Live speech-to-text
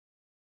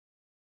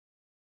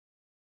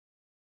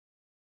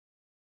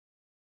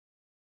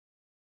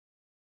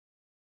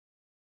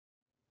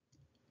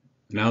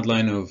An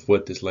outline of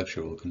what this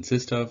lecture will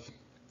consist of.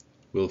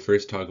 We'll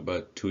first talk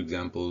about two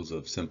examples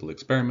of simple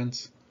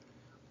experiments.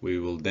 We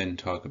will then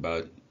talk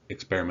about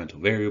experimental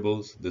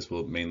variables. This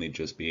will mainly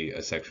just be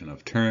a section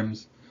of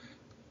terms.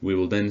 We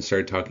will then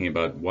start talking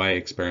about why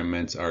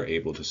experiments are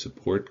able to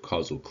support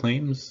causal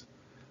claims.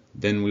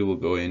 Then we will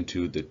go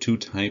into the two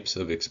types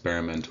of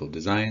experimental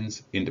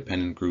designs,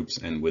 independent groups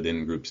and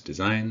within groups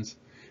designs.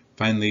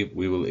 Finally,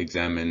 we will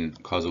examine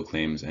causal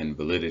claims and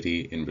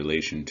validity in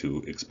relation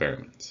to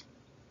experiments.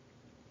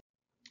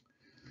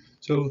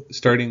 So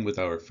starting with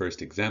our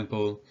first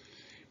example,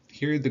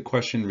 here the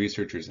question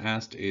researchers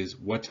asked is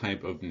what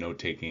type of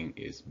note-taking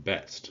is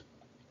best?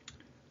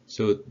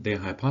 So they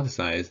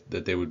hypothesized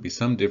that there would be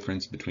some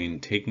difference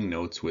between taking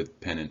notes with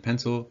pen and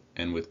pencil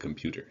and with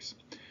computers.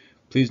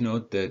 Please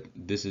note that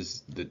this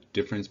is the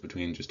difference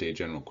between just a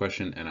general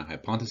question and a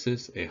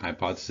hypothesis. A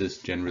hypothesis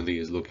generally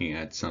is looking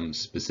at some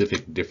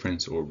specific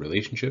difference or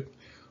relationship.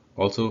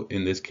 Also,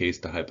 in this case,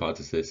 the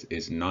hypothesis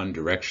is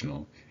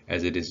non-directional,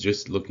 as it is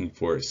just looking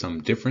for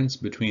some difference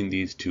between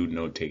these two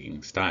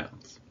note-taking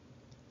styles.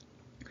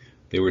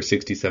 There were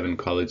 67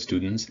 college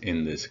students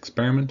in this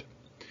experiment,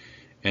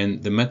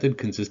 and the method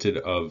consisted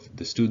of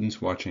the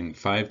students watching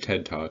 5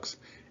 TED Talks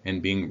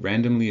and being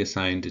randomly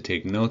assigned to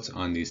take notes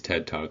on these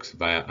TED Talks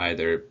via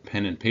either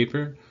pen and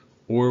paper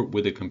or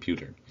with a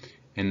computer.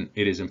 And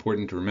it is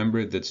important to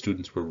remember that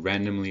students were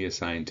randomly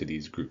assigned to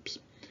these groups.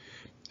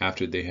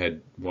 After they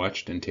had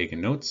watched and taken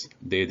notes,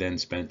 they then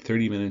spent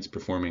 30 minutes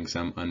performing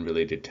some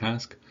unrelated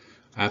task,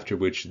 after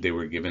which they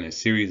were given a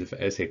series of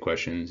essay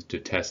questions to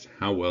test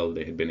how well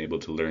they had been able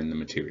to learn the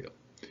material.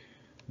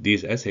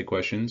 These essay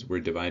questions were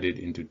divided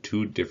into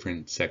two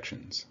different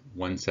sections.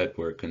 One set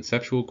were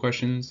conceptual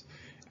questions,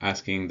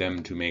 asking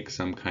them to make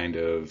some kind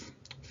of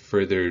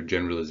further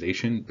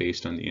generalization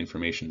based on the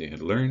information they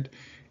had learned,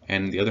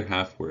 and the other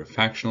half were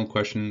factional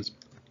questions,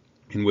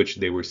 in which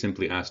they were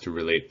simply asked to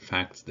relate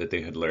facts that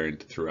they had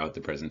learned throughout the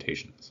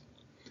presentations.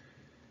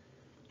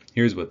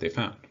 Here's what they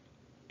found.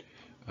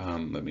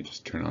 Let me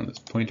just turn on this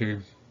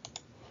pointer.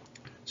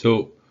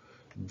 So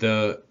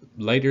the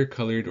lighter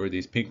colored, or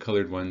these pink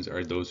colored ones,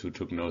 are those who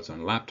took notes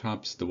on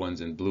laptops. The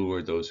ones in blue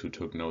are those who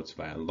took notes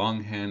via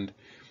longhand.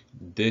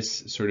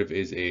 This sort of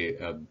is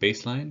a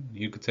baseline,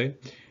 you could say.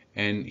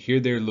 And here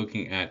they're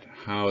looking at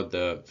how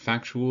the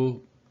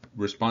factual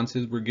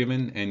responses were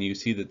given, and you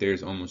see that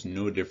there's almost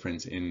no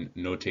difference in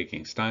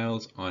note-taking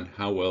styles on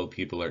how well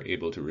people are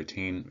able to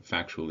retain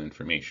factual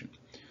information.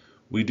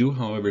 We do,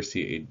 however,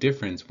 see a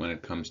difference when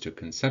it comes to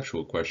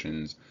conceptual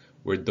questions,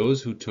 where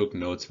those who took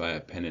notes via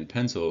pen and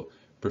pencil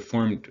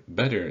performed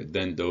better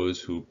than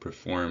those who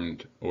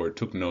performed or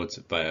took notes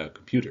via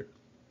computer.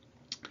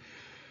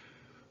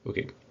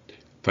 Okay.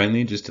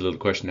 Finally, just a little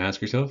question to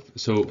ask yourself.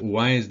 So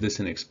why is this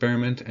an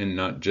experiment and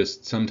not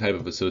just some type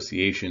of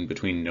association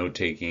between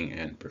note-taking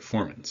and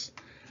performance?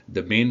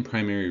 The main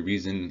primary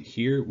reason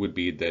here would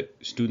be that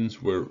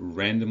students were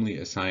randomly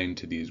assigned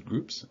to these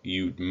groups.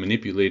 You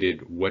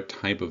manipulated what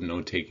type of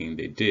note-taking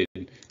they did,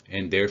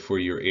 and therefore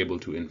you're able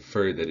to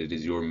infer that it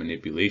is your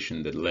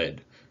manipulation that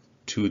led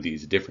to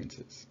these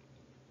differences.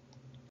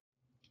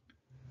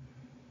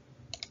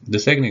 The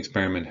second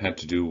experiment had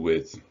to do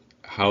with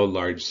how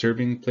large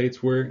serving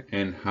plates were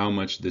and how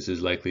much this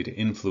is likely to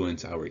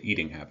influence our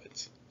eating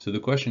habits. So the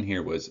question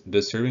here was,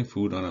 does serving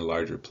food on a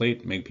larger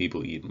plate make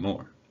people eat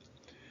more?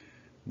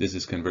 This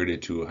is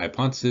converted to a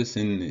hypothesis,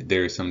 and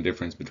there is some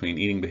difference between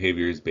eating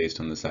behaviors based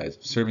on the size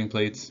of serving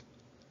plates.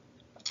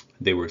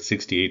 There were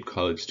 68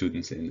 college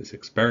students in this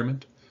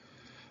experiment.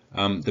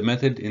 The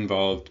method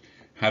involved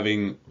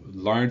having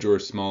large or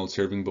small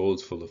serving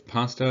bowls full of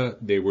pasta.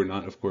 They were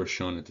not, of course,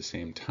 shown at the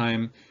same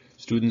time.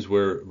 Students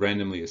were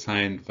randomly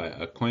assigned via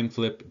a coin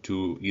flip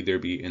to either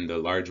be in the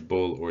large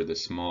bowl or the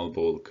small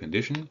bowl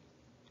condition.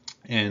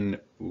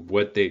 And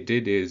what they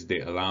did is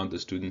they allowed the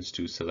students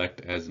to select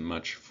as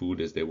much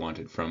food as they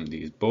wanted from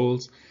these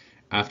bowls,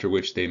 after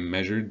which they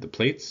measured the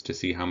plates to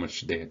see how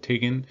much they had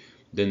taken.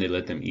 Then they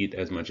let them eat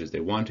as much as they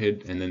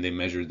wanted, and then they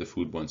measured the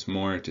food once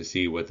more to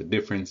see what the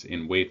difference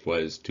in weight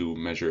was to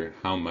measure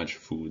how much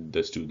food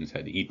the students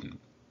had eaten.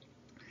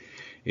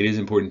 It is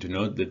important to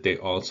note that they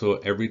also,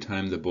 every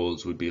time the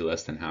bowls would be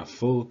less than half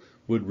full,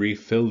 would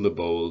refill the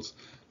bowls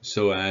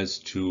so as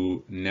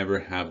to never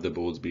have the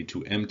bowls be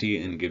too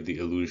empty and give the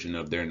illusion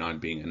of there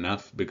not being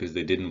enough, because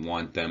they didn't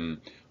want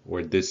them,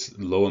 or this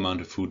low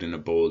amount of food in a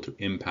bowl, to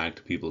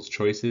impact people's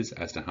choices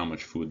as to how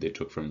much food they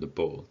took from the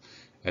bowl.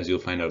 As you'll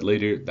find out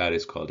later, that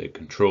is called a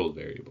control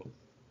variable.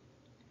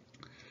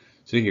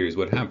 So here's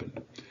what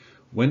happened.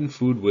 When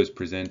food was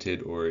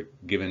presented or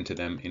given to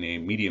them in a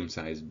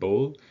medium-sized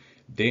bowl,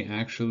 they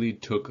actually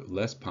took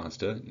less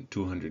pasta.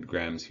 200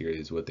 grams here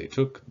is what they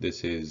took.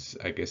 This is,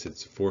 I guess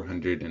it's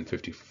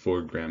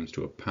 454 grams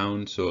to a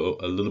pound, so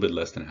a little bit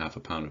less than half a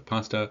pound of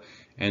pasta.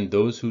 And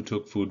those who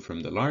took food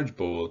from the large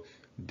bowl,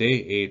 they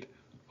ate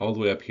all the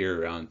way up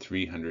here around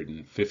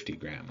 350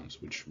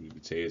 grams, which we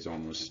would say is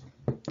almost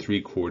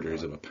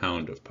 3/4 of a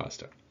pound of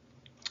pasta.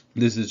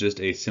 This is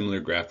just a similar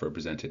graph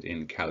represented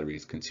in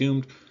calories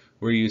consumed,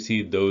 where you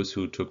see those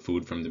who took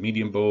food from the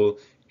medium bowl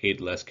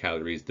ate less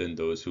calories than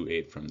those who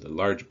ate from the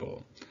large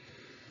bowl.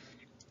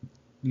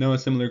 Now, a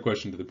similar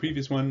question to the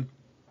previous one.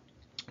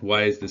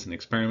 Why is this an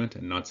experiment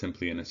and not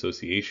simply an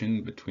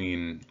association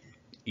between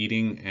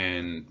eating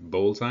and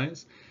bowl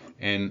size?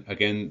 And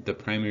again, the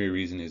primary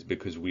reason is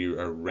because we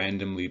are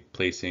randomly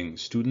placing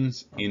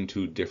students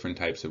into different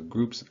types of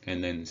groups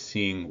and then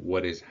seeing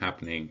what is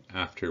happening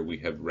after we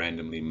have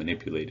randomly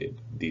manipulated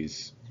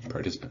these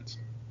participants.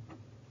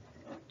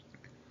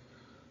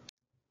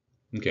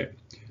 Okay,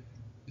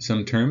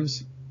 some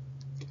terms.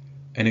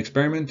 An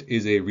experiment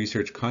is a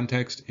research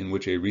context in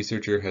which a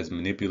researcher has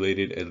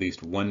manipulated at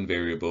least one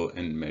variable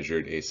and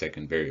measured a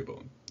second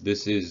variable.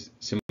 This is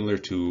similar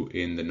to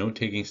in the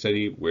note-taking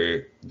study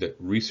where the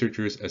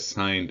researchers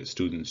assigned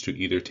students to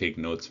either take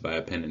notes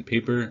via pen and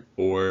paper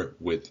or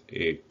with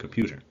a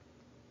computer.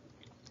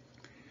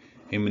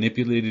 A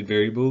manipulated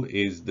variable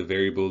is the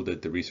variable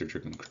that the researcher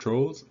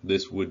controls.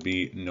 This would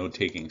be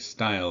note-taking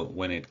style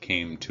when it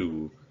came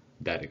to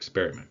that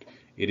experiment.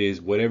 It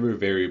is whatever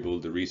variable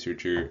the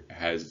researcher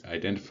has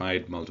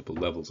identified multiple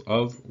levels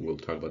of, we'll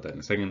talk about that in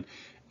a second,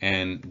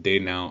 and they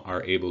now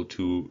are able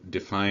to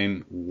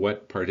define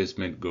what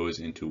participant goes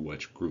into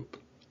which group.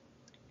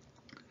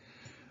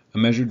 A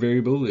measured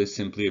variable is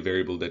simply a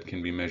variable that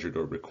can be measured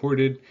or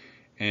recorded,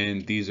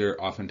 and these are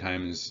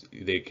oftentimes,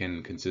 they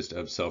can consist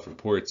of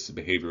self-reports,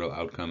 behavioral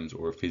outcomes,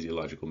 or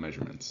physiological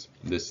measurements.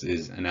 This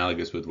is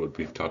analogous with what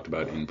we've talked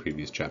about in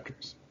previous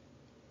chapters.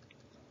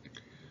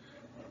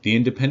 The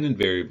independent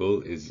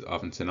variable is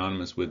often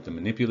synonymous with the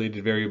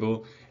manipulated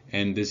variable,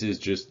 and this is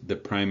just the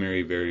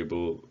primary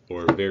variable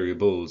or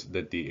variables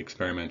that the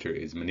experimenter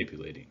is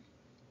manipulating.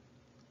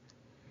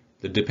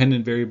 The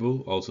dependent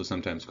variable, also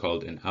sometimes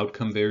called an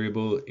outcome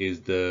variable,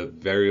 is the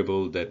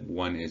variable that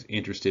one is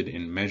interested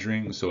in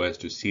measuring so as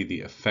to see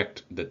the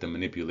effect that the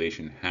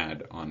manipulation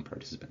had on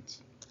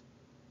participants.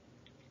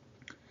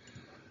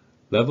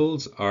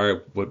 Levels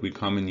are what we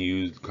commonly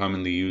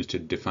use to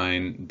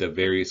define the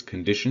various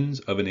conditions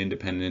of an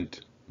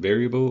independent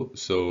variable.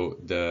 So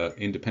the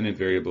independent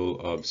variable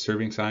of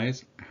serving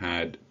size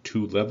had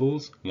two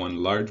levels,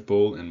 one large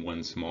bowl and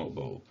one small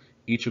bowl.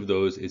 Each of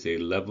those is a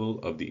level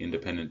of the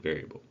independent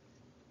variable.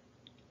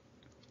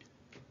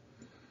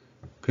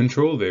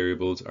 Control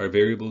variables are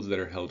variables that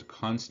are held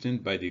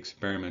constant by the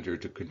experimenter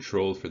to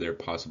control for their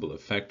possible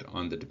effect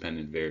on the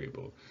dependent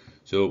variable.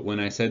 So when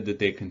I said that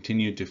they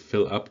continued to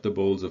fill up the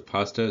bowls of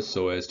pasta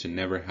so as to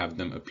never have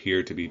them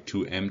appear to be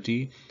too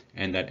empty,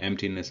 and that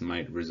emptiness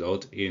might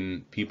result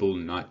in people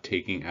not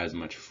taking as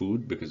much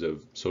food because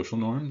of social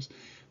norms,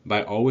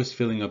 by always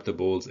filling up the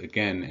bowls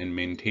again and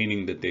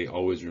maintaining that they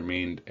always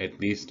remained at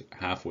least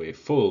halfway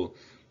full,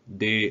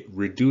 they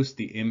reduced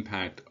the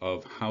impact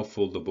of how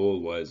full the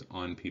bowl was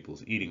on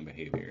people's eating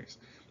behaviors.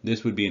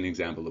 This would be an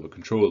example of a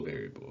control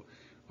variable.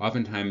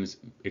 Oftentimes,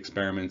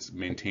 experiments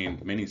maintain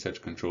many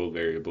such control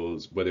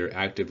variables, whether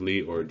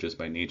actively or just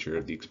by nature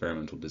of the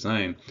experimental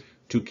design,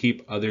 to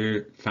keep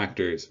other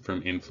factors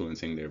from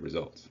influencing their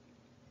results.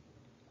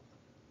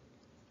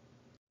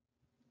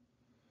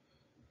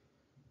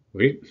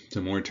 Wait,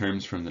 some more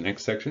terms from the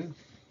next section.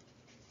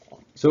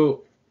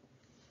 So,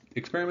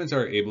 experiments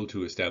are able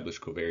to establish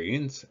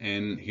covariance,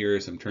 and here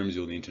are some terms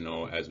you'll need to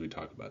know as we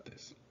talk about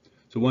this.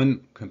 So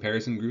one,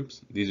 comparison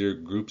groups. These are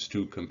groups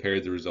to compare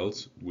the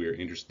results we're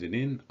interested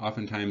in.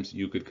 Oftentimes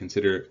you could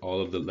consider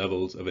all of the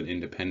levels of an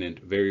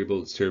independent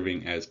variable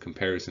serving as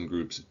comparison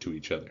groups to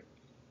each other.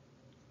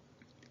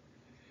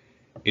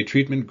 A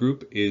treatment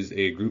group is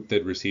a group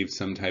that receives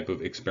some type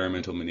of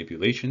experimental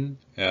manipulation.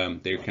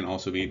 There can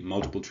also be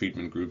multiple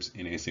treatment groups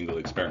in a single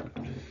experiment.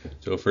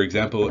 So for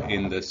example,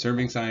 in the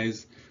serving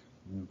size,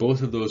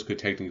 both of those could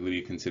technically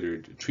be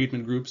considered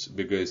treatment groups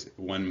because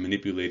one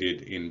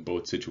manipulated in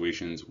both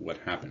situations what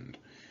happened.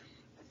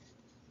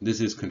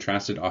 This is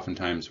contrasted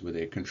oftentimes with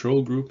a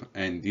control group,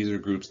 and these are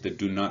groups that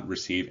do not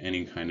receive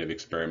any kind of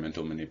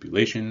experimental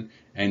manipulation,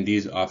 and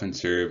these often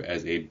serve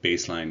as a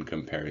baseline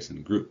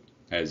comparison group,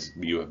 as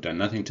you have done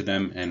nothing to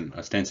them and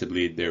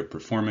ostensibly their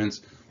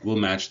performance will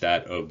match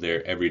that of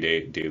their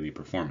everyday daily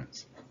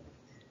performance.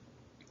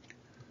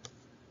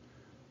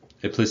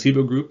 A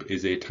placebo group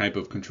is a type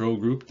of control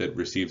group that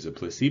receives a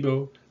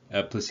placebo.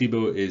 A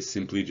placebo is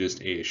simply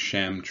just a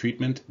sham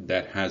treatment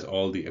that has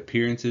all the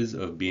appearances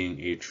of being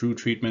a true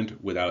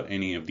treatment without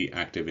any of the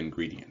active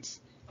ingredients.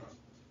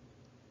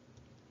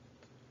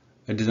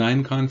 A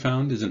design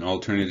confound is an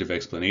alternative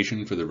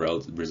explanation for the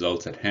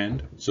results at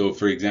hand. So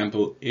for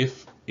example,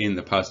 if in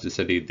the pasta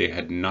study they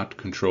had not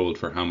controlled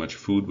for how much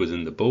food was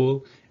in the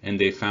bowl, and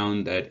they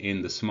found that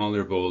in the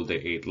smaller bowl they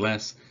ate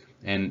less,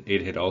 and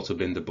it had also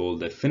been the bowl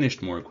that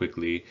finished more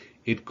quickly,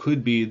 it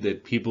could be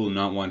that people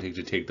not wanting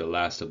to take the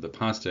last of the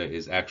pasta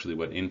is actually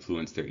what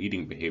influenced their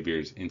eating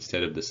behaviors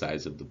instead of the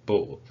size of the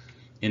bowl.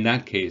 In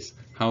that case,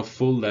 how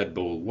full that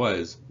bowl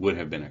was would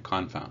have been a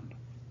confound.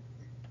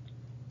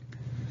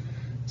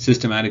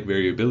 Systematic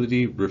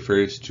variability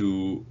refers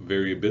to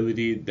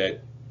variability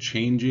that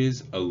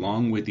changes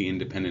along with the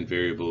independent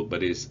variable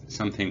but is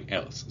something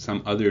else.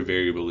 Some other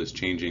variable is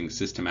changing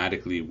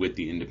systematically with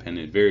the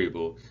independent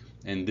variable,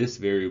 and this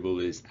variable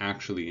is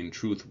actually in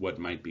truth what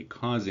might be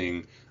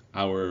causing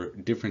our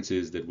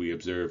differences that we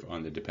observe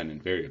on the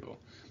dependent variable.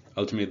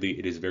 Ultimately,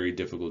 it is very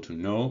difficult to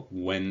know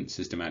when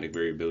systematic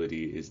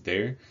variability is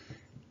there,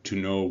 to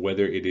know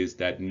whether it is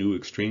that new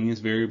extraneous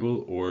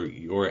variable or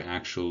your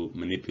actual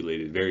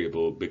manipulated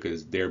variable,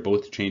 because they're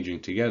both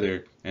changing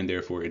together, and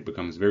therefore it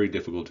becomes very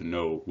difficult to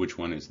know which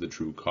one is the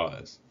true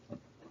cause.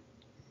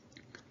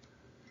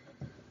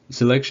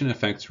 Selection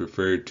effects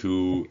refer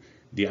to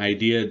the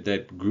idea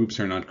that groups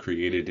are not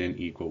created in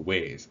equal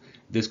ways.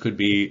 This could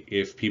be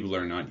if people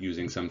are not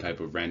using some type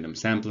of random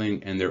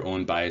sampling and their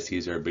own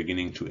biases are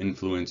beginning to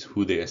influence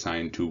who they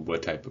assign to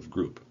what type of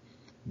group.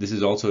 This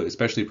is also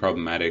especially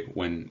problematic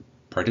when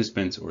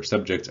participants or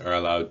subjects are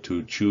allowed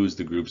to choose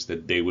the groups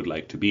that they would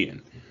like to be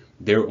in.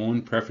 Their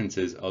own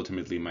preferences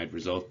ultimately might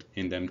result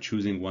in them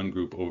choosing one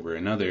group over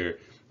another,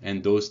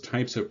 and those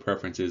types of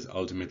preferences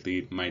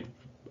ultimately might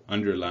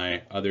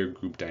underlie other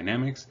group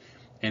dynamics,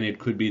 and it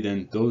could be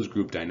then those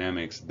group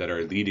dynamics that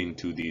are leading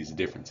to these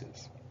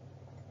differences.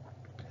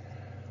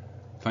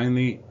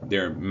 Finally,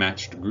 there are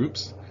matched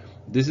groups.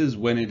 This is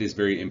when it is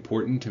very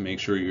important to make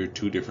sure your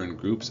two different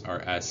groups are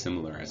as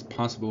similar as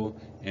possible,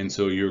 and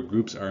so your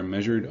groups are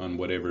measured on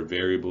whatever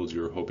variables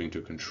you're hoping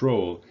to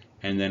control,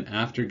 and then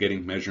after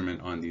getting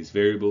measurement on these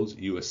variables,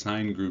 you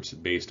assign groups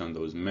based on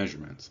those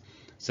measurements,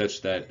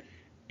 such that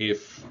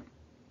if,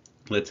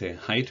 let's say,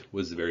 height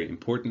was very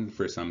important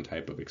for some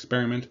type of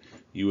experiment,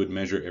 you would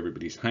measure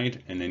everybody's height,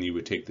 and then you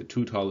would take the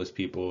two tallest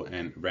people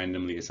and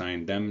randomly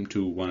assign them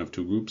to one of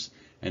two groups,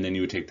 and then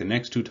you would take the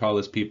next two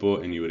tallest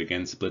people and you would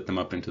again split them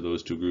up into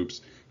those two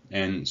groups,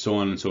 and so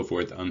on and so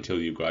forth until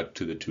you got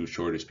to the two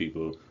shortest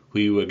people, who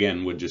you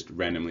again would just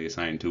randomly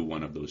assign to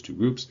one of those two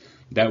groups.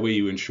 That way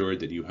you ensure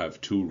that you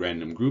have two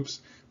random groups,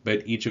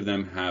 but each of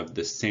them have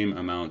the same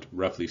amount,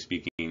 roughly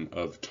speaking,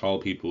 of tall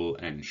people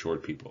and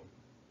short people.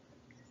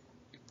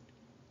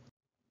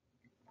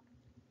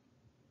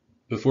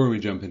 Before we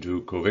jump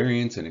into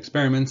covariance and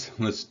experiments,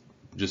 let's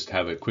just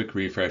have a quick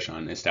refresh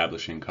on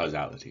establishing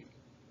causality.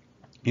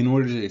 In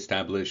order to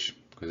establish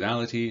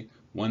causality,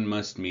 one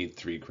must meet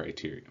three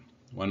criteria.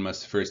 One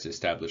must first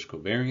establish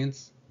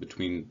covariance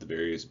between the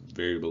various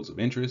variables of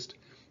interest.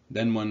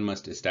 Then one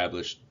must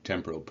establish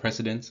temporal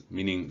precedence,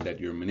 meaning that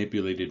your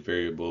manipulated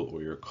variable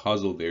or your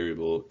causal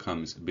variable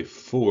comes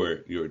before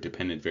your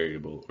dependent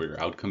variable or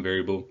your outcome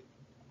variable.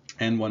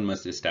 And one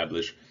must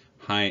establish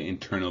high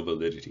internal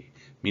validity,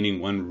 meaning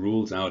one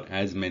rules out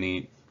as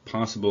many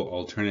possible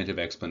alternative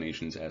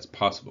explanations as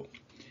possible.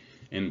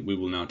 And we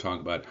will now talk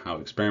about how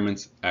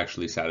experiments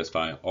actually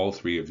satisfy all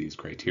three of these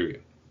criteria.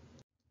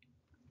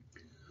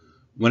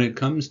 When it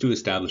comes to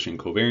establishing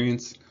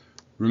covariance,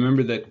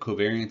 remember that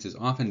covariance is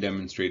often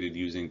demonstrated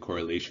using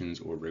correlations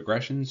or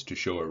regressions to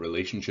show a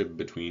relationship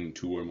between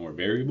two or more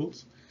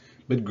variables,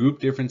 but group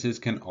differences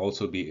can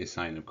also be a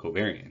sign of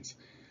covariance.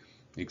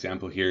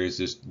 Example here is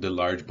just the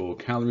large bowl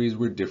calories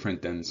were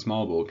different than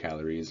small bowl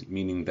calories,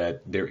 meaning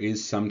that there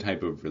is some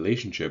type of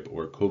relationship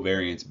or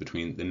covariance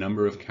between the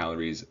number of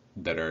calories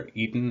that are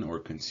eaten or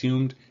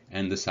consumed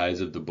and the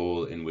size of the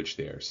bowl in which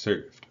they are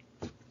served.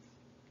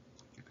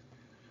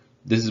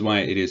 This is why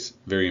it is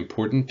very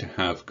important to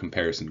have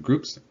comparison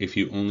groups. If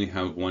you only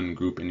have one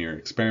group in your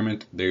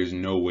experiment, there's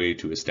no way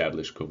to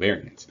establish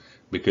covariance,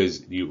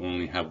 because you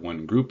only have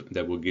one group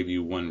that will give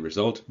you one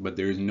result, but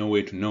there is no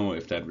way to know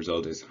if that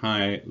result is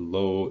high,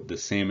 low, the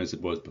same as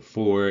it was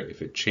before,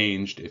 if it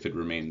changed, if it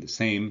remained the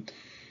same.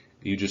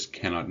 You just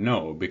cannot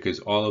know, because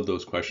all of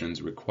those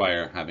questions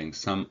require having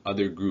some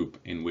other group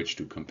in which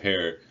to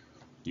compare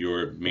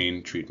your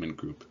main treatment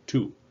group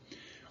to.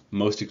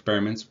 Most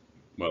experiments,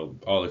 well,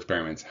 all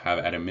experiments have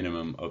at a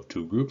minimum of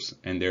two groups,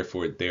 and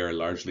therefore they are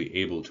largely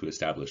able to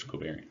establish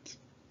covariance.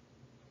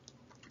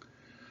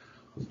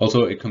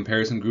 Also, a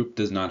comparison group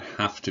does not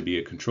have to be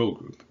a control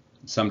group.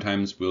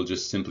 Sometimes we'll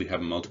just simply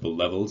have multiple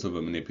levels of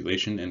a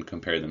manipulation and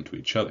compare them to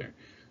each other.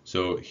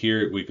 So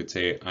here we could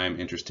say I'm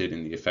interested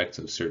in the effects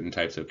of certain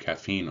types of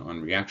caffeine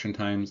on reaction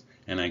times,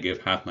 and I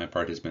give half my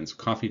participants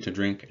coffee to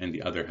drink and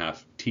the other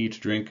half tea to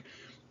drink,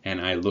 and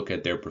I look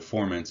at their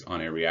performance on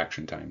a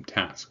reaction time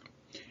task.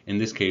 In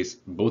this case,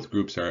 both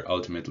groups are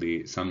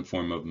ultimately some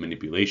form of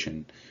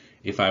manipulation.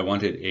 If I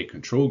wanted a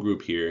control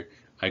group here,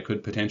 I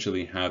could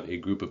potentially have a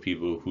group of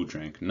people who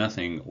drank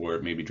nothing or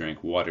maybe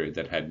drank water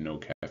that had no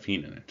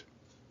caffeine in it.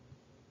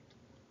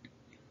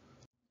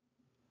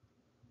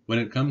 When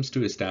it comes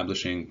to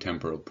establishing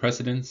temporal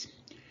precedence,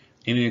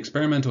 in an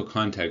experimental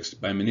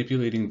context, by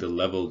manipulating the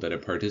level that a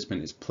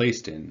participant is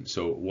placed in,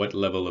 so what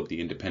level of the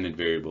independent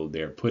variable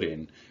they are put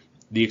in,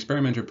 the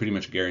experimenter pretty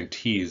much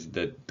guarantees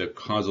that the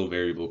causal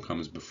variable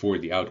comes before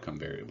the outcome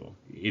variable.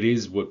 It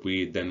is what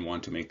we then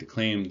want to make the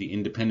claim. The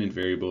independent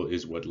variable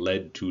is what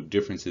led to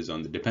differences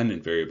on the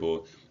dependent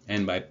variable,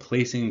 and by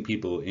placing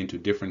people into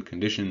different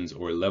conditions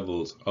or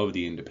levels of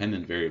the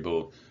independent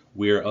variable,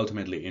 we are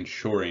ultimately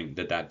ensuring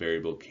that that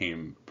variable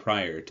came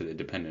prior to the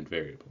dependent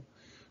variable.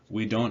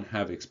 We don't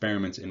have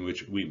experiments in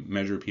which we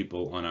measure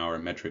people on our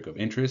metric of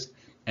interest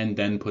and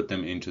then put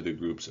them into the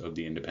groups of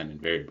the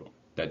independent variable.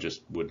 That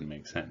just wouldn't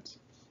make sense.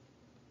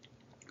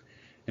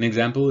 An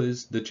example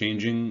is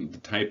changing the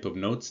type of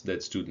notes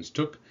that students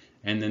took,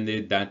 and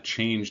then that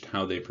changed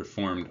how they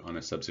performed on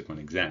a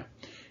subsequent exam.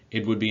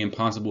 It would be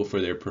impossible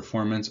for their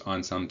performance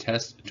on some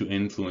test to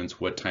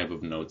influence what type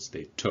of notes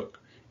they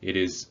took.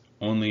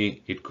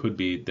 It could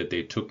be that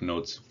they took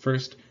notes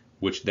first,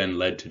 which then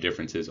led to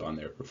differences on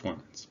their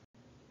performance.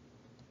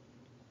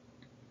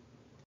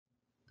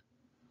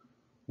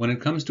 When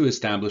it comes to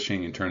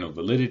establishing internal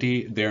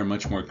validity, there are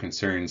much more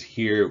concerns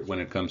here when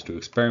it comes to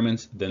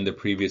experiments than the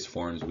previous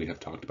forms we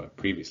have talked about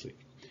previously.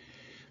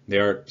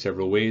 There are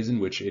several ways in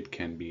which it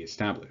can be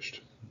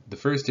established. The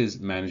first is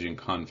managing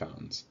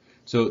confounds.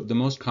 So the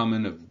most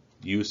common of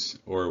use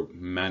or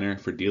manner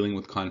for dealing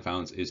with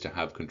confounds is to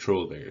have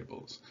control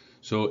variables.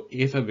 So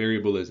if a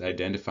variable is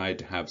identified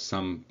to have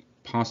some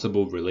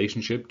possible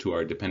relationship to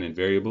our dependent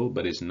variable,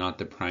 but is not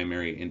the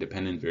primary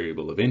independent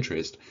variable of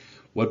interest,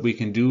 what we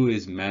can do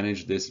is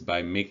manage this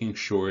by making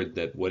sure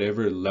that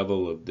whatever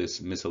level of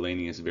this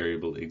miscellaneous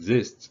variable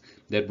exists,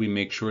 that we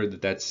make sure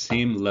that that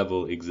same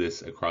level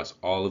exists across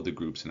all of the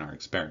groups in our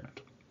experiment.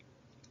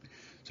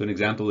 So an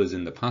example is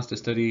in the pasta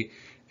study.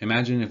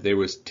 Imagine if there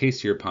was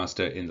tastier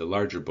pasta in the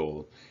larger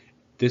bowl.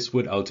 This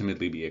would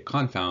ultimately be a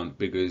confound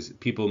because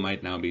people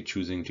might now be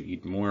choosing to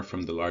eat more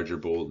from the larger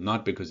bowl,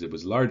 not because it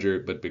was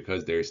larger, but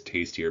because there's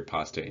tastier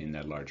pasta in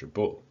that larger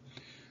bowl.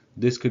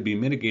 This could be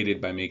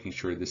mitigated by making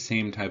sure the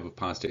same type of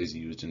pasta is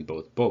used in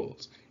both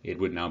bowls. It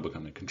would now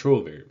become a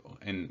control variable.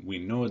 And we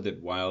know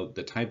that while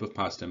the type of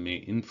pasta may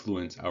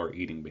influence our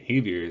eating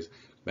behaviors,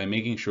 by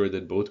making sure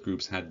that both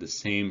groups had the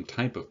same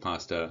type of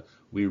pasta,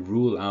 we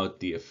rule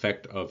out the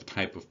effect of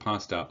type of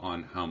pasta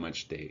on how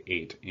much they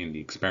ate in the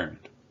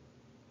experiment.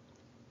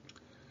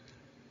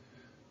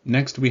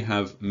 Next, we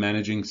have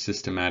managing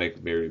systematic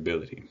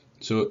variability.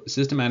 So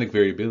systematic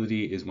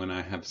variability is when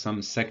I have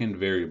some second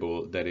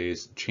variable that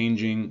is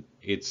changing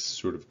its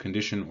sort of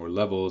condition or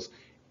levels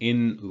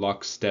in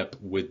lockstep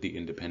with the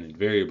independent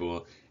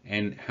variable,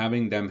 and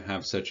having them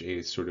have such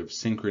a sort of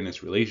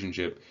synchronous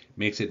relationship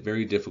makes it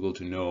very difficult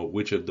to know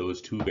which of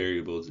those two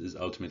variables is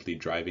ultimately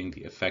driving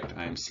the effect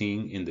I am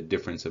seeing in the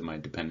difference of my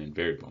dependent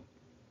variable.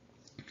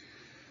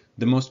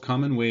 The most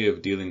common way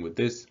of dealing with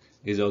this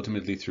is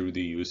ultimately through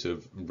the use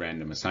of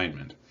random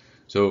assignment.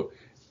 So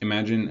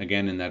imagine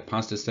again in that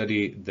pasta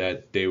study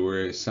that there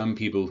were some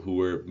people who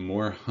were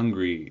more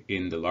hungry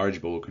in the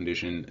large bowl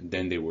condition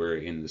than they were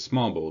in the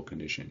small bowl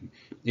condition.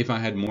 If I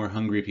had more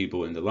hungry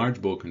people in the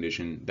large bowl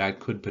condition, that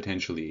could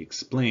potentially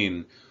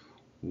explain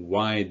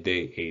why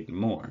they ate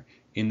more.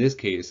 In this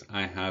case,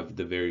 I have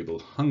the variable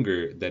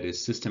hunger that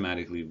is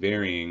systematically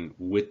varying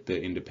with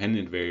the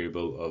independent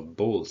variable of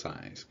bowl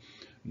size.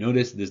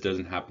 Notice this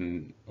doesn't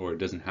happen, or it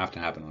doesn't have to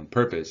happen on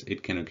purpose.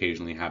 It can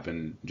occasionally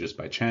happen just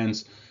by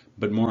chance,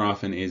 but more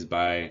often is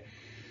by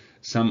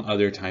some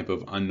other type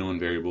of unknown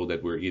variable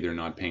that we're either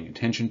not paying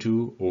attention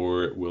to,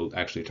 or we'll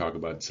actually talk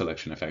about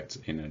selection effects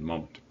in a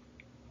moment.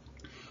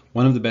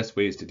 One of the best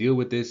ways to deal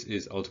with this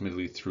is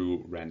ultimately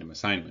through random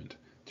assignment.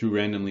 Through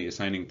randomly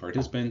assigning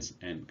participants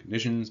and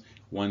conditions,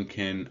 one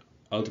can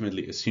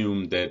ultimately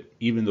assume that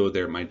even though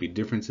there might be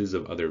differences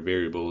of other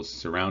variables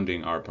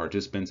surrounding our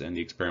participants and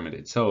the experiment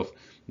itself,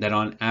 that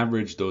on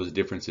average those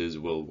differences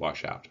will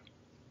wash out.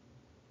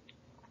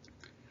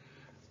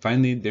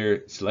 Finally, there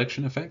are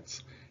selection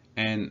effects.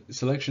 And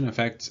selection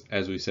effects,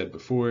 as we said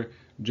before,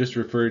 just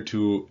refer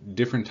to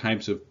different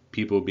types of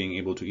people being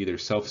able to either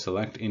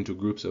self-select into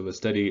groups of a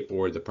study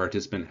or the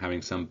participant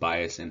having some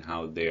bias in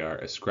how they are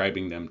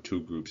ascribing them to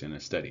groups in a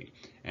study.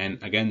 And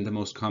again, the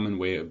most common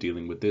way of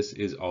dealing with this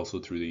is also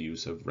through the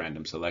use of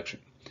random selection.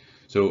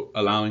 So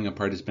allowing a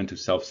participant to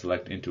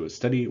self-select into a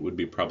study would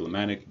be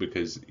problematic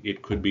because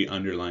it could be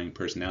underlying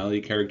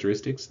personality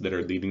characteristics that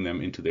are leading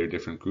them into their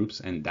different groups,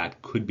 and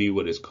that could be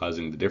what is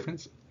causing the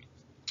difference.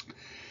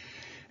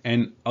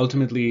 And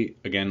ultimately,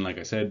 again, like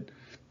I said,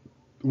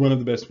 one of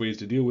the best ways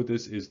to deal with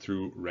this is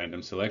through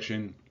random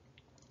selection.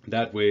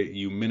 That way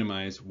you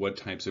minimize what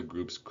types of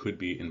groups could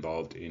be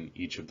involved in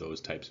each of those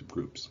types of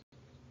groups.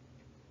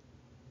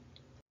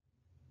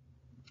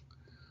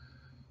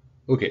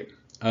 Okay,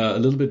 a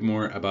little bit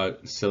more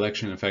about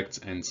selection effects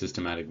and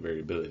systematic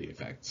variability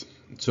effects.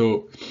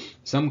 So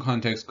some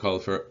contexts call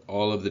for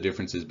all of the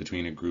differences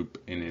between groups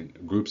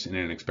in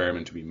an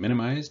experiment to be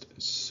minimized.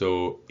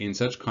 So in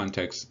such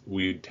contexts,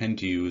 we tend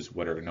to use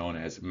what are known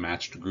as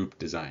matched group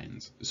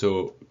designs.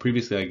 So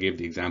previously I gave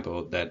the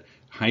example that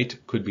height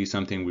could be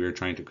something we were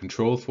trying to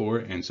control for,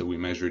 and so we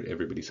measured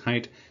everybody's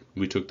height.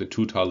 We took the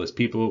two tallest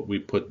people, we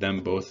put them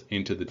both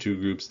into the two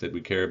groups that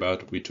we care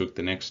about. We took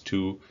the next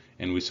two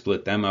and we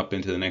split them up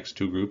into the next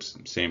two groups,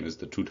 same as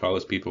the two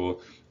tallest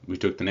people. We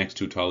took the next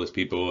two tallest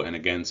people and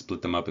again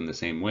split them up in the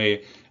same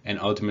way. And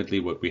ultimately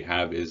what we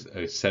have is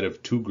a set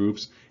of two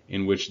groups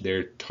in which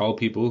they're tall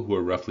people who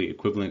are roughly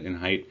equivalent in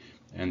height,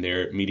 and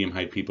they're medium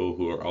height people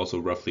who are also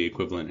roughly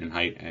equivalent in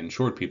height, and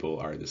short people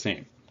are the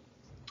same.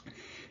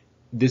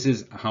 This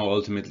is how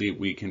ultimately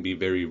we can be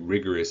very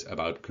rigorous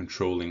about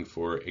controlling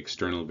for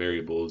external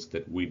variables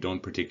that we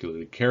don't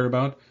particularly care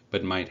about,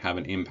 but might have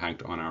an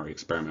impact on our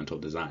experimental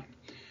design.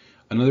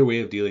 Another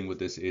way of dealing with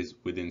this is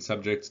within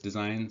subjects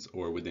designs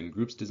or within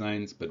groups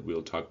designs, but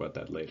we'll talk about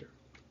that later.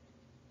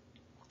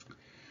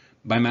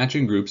 By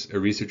matching groups, a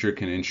researcher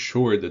can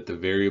ensure that the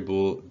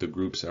variable the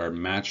groups are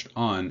matched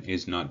on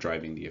is not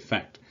driving the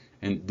effect.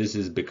 And this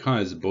is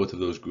because both of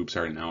those groups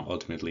are now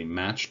ultimately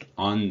matched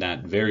on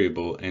that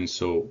variable, and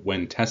so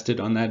when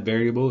tested on that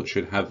variable,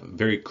 should have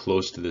very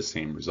close to the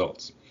same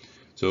results.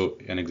 So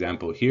an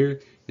example here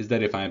is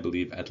that if I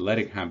believe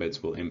athletic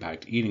habits will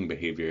impact eating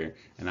behavior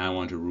and I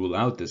want to rule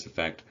out this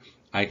effect,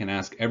 I can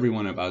ask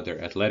everyone about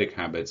their athletic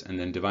habits and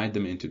then divide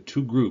them into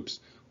two groups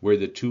where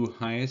the two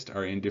highest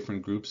are in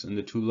different groups and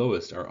the two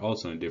lowest are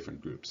also in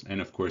different groups, and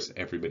of course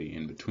everybody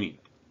in between.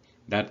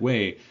 That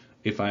way,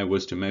 if I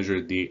was to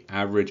measure the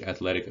average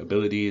athletic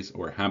abilities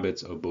or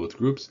habits of both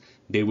groups,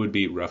 they would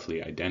be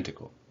roughly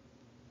identical.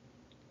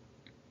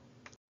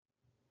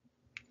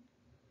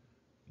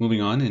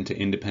 Moving on into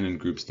independent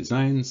groups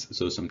designs,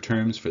 so some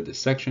terms for this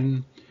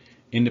section.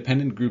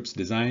 Independent groups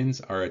designs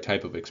are a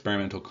type of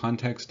experimental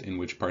context in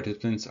which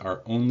participants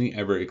are only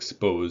ever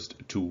exposed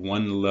to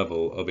one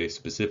level of a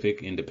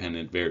specific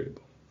independent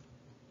variable.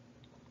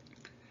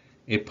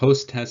 A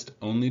post-test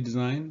only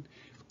design,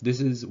 this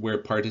is where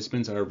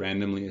participants are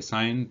randomly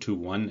assigned to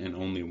one and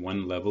only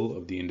one level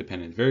of the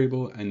independent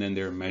variable, and then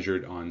they're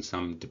measured on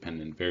some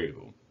dependent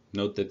variable.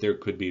 Note that there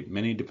could be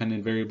many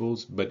dependent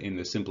variables, but in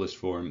the simplest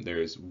form,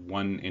 there is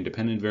one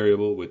independent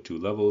variable with two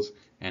levels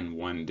and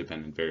one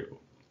dependent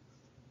variable.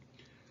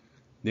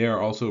 There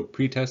are also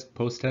pre-test,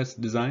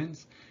 post-test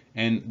designs,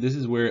 and this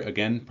is where,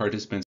 again,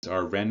 participants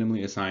are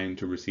randomly assigned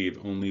to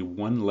receive only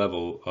one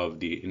level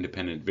of the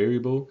independent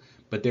variable,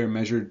 but they're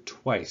measured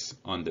twice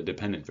on the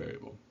dependent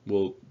variable.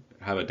 We'll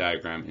have a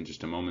diagram in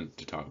just a moment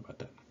to talk about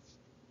that.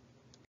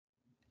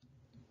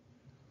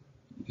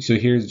 So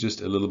here's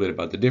just a little bit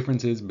about the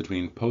differences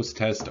between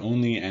post-test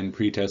only and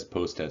pre-test,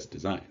 post-test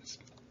designs.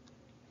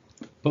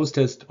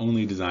 Post-test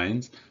only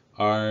designs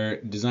are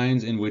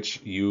designs in which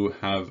you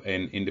have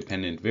an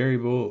independent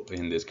variable.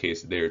 In this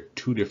case, there are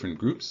two different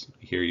groups.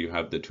 Here you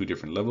have the two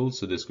different levels.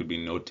 So this could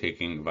be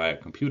note-taking via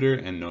computer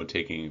and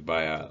note-taking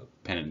via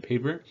pen and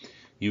paper.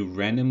 You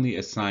randomly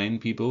assign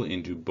people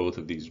into both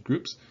of these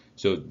groups,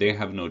 so they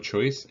have no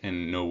choice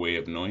and no way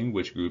of knowing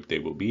which group they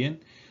will be in,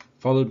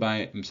 followed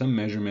by some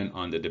measurement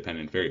on the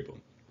dependent variable.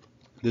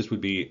 This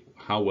would be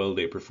how well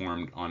they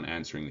performed on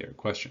answering their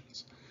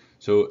questions.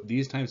 So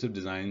these types of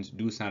designs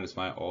do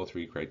satisfy all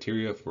three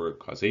criteria for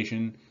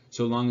causation,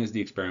 so long as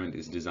the experiment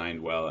is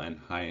designed well and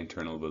high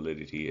internal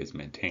validity is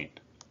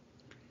maintained.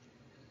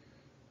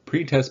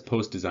 Pre-test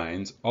post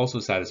designs also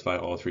satisfy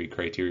all three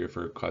criteria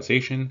for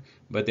causation,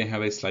 but they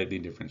have a slightly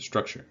different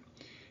structure.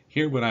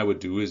 Here what I would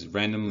do is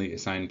randomly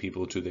assign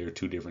people to their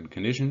two different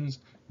conditions,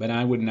 but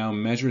I would now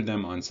measure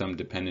them on some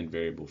dependent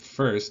variable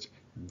first,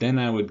 then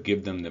I would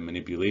give them the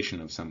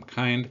manipulation of some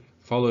kind,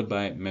 followed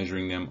by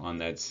measuring them on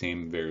that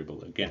same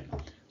variable again.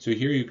 So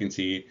here you can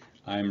see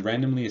I'm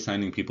randomly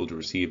assigning people to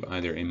receive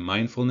either a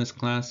mindfulness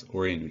class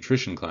or a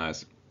nutrition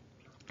class,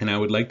 and I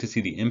would like to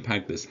see the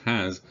impact this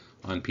has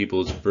on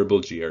people's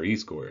verbal GRE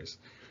scores.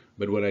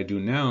 But what I do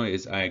now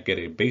is I get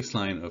a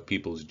baseline of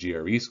people's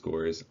GRE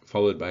scores,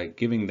 followed by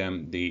giving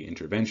them the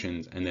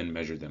interventions and then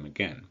measure them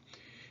again.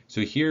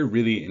 So here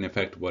really in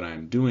effect what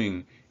I'm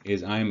doing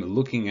is I'm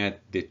looking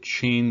at the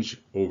change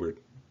over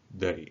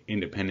the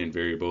independent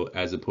variable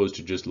as opposed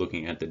to just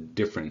looking at the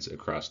difference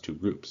across two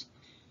groups.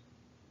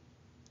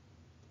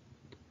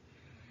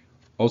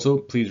 Also,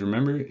 please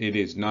remember, it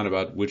is not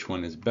about which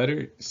one is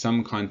better.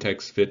 Some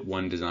contexts fit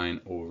one design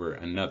over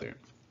another.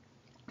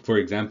 For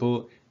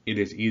example, it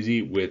is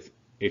easy with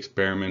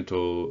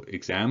experimental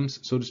exams,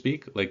 so to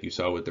speak, like you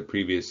saw with the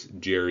previous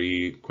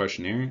GRE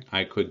questionnaire.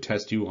 I could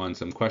test you on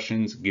some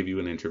questions, give you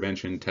an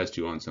intervention, test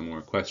you on some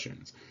more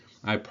questions.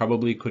 I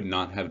probably could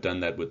not have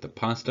done that with the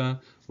pasta,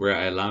 where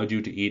I allowed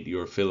you to eat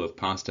your fill of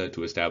pasta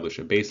to establish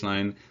a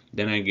baseline.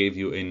 Then I gave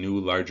you a new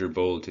larger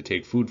bowl to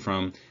take food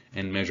from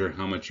and measure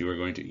how much you were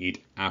going to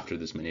eat after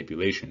this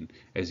manipulation,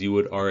 as you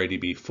would already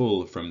be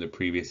full from the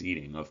previous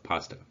eating of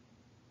pasta.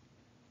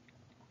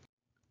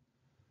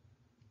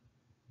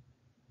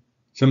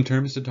 Some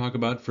terms to talk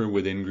about for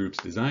within groups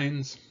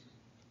designs.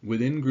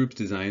 Within groups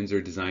designs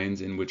are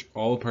designs in which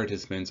all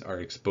participants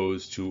are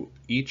exposed to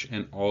each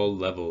and all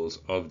levels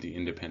of the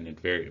independent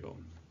variable.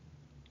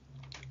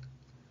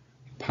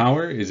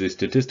 Power is a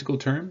statistical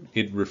term.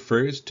 It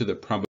refers to the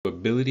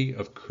probability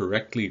of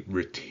correctly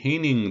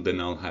retaining the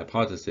null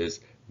hypothesis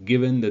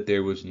given that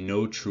there was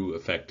no true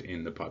effect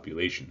in the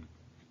population.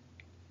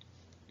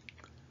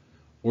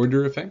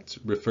 Order effects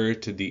refer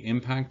to the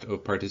impact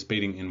of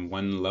participating in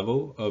one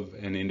level of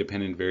an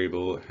independent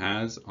variable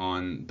has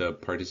on the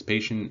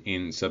participation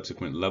in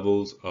subsequent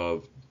levels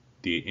of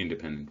the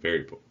independent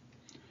variable.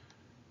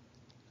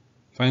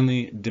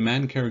 Finally,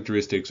 demand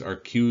characteristics are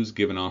cues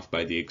given off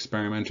by the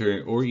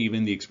experimenter or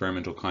even the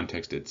experimental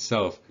context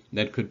itself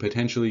that could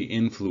potentially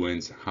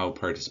influence how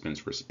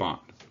participants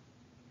respond.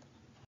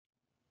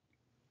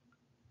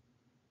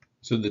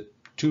 So the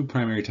two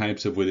primary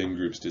types of within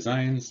groups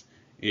designs.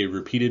 A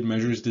repeated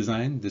measures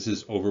design, this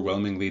is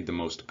overwhelmingly the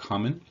most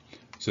common.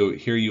 So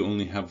here you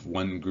only have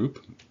one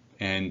group,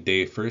 and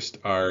they first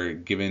are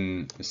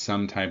given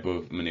some type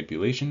of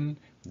manipulation.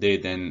 They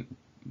then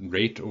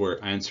rate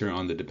or answer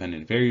on the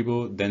dependent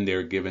variable. Then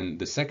they're given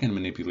the second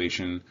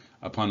manipulation,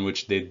 upon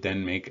which they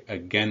then make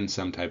again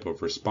some type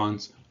of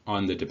response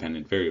on the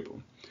dependent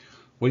variable.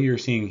 What you're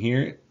seeing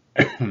here,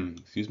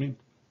 excuse me,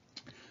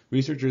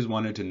 researchers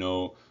wanted to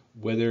know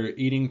whether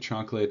eating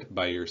chocolate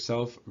by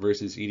yourself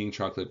versus eating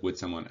chocolate with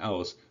someone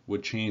else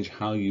would change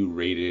how you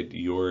rated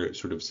your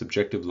sort of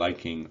subjective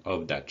liking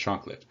of that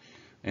chocolate.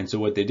 And so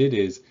what they did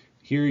is,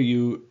 here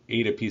you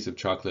ate a piece of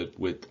chocolate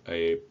with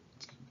a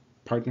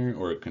partner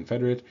or a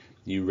confederate,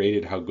 you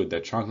rated how good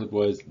that chocolate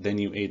was, then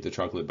you ate the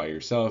chocolate by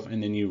yourself,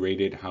 and then you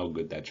rated how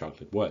good that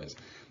chocolate was.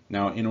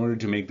 Now, in order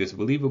to make this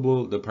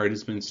believable, the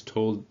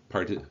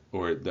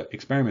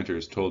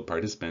experimenters told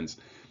participants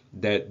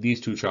that these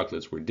two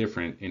chocolates were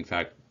different. In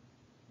fact,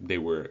 they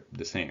were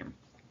the same.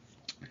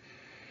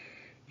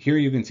 Here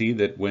you can see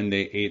that when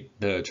they ate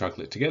the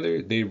chocolate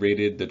together, they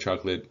rated the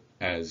chocolate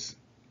as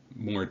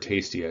more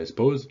tasty, I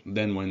suppose,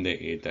 than when they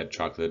ate that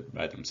chocolate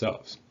by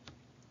themselves.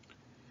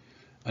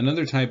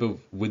 Another type of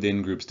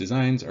within groups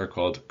designs are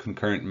called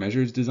concurrent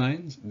measures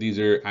designs. These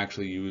are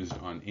actually used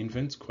on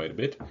infants quite a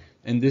bit,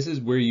 and this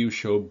is where you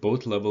show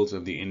both levels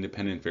of the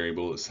independent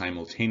variable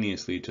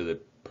simultaneously to the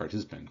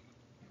participant.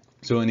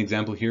 So an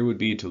example here would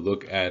be to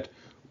look at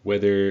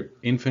whether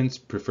infants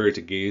prefer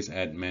to gaze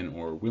at men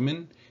or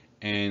women,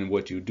 and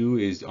what you do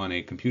is, on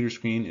a computer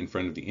screen in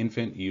front of the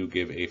infant, you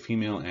give a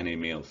female and a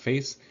male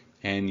face,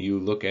 and you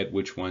look at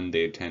which one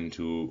they tend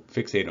to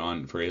fixate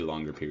on for a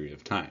longer period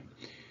of time.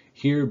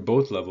 Here,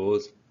 both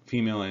levels,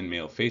 female and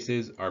male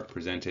faces, are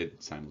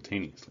presented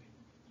simultaneously.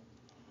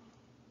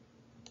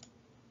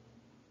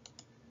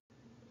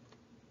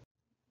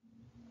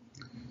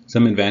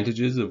 Some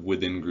advantages of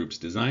within groups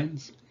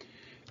designs.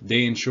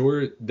 They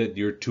ensure that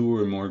your two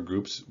or more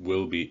groups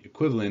will be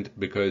equivalent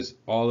because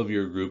all of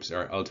your groups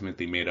are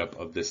ultimately made up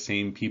of the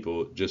same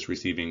people, just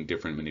receiving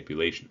different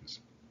manipulations.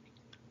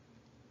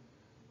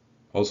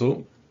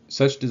 Also,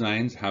 such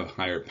designs have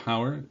higher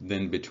power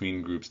than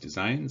between groups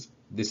designs.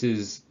 This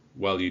is,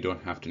 while you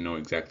don't have to know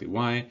exactly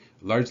why,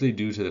 largely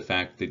due to the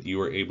fact that you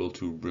are able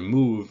to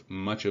remove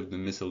much of the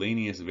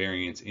miscellaneous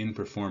variance in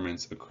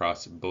performance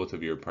across both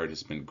of your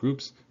participant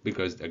groups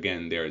because,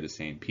 again, they are the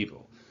same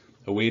people.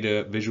 A way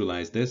to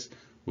visualize this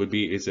would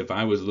be is if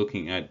I was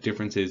looking at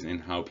differences in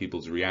how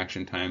people's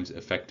reaction times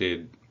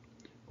affected,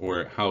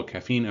 or how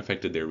caffeine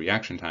affected their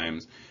reaction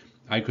times.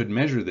 I could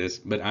measure this,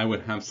 but I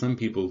would have some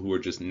people who are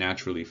just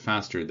naturally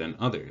faster than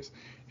others.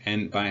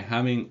 And by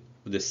having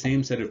the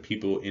same set of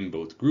people in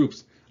both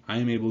groups, I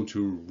am able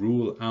to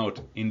rule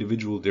out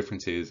individual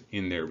differences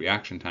in their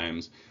reaction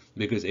times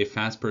because a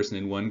fast person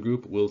in one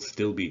group will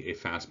still be a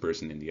fast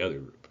person in the other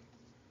group.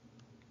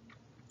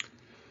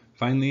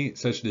 Finally,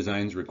 such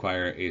designs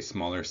require a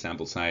smaller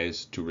sample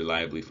size to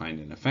reliably find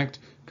an effect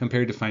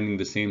compared to finding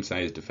the same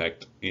sized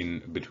effect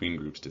in between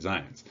groups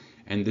designs.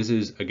 And this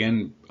is,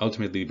 again,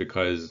 ultimately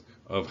because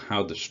of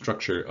how the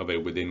structure of a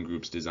within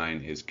groups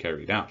design is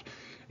carried out.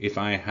 If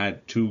I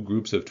had two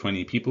groups of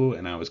 20 people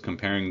and I was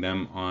comparing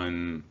them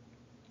on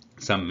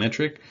some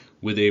metric,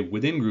 with a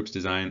within groups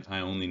design, I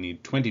only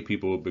need 20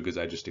 people because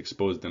I just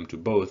expose them to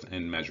both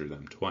and measure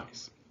them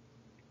twice.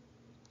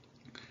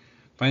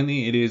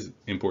 Finally, it is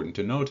important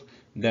to note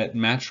that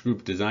matched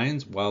group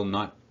designs, while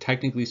not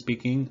technically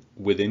speaking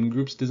within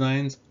groups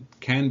designs,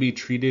 can be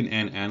treated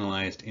and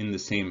analyzed in the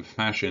same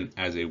fashion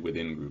as a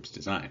within groups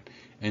design.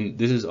 And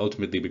this is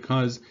ultimately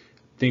because,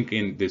 think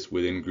in this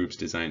within groups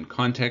design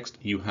context,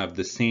 you have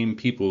the same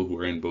people who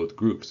are in both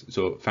groups.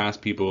 So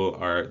fast people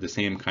are the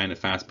same kind of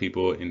fast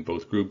people in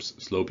both groups,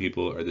 slow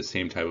people are the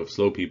same type of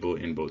slow people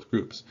in both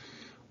groups.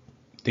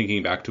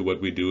 Thinking back to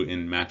what we do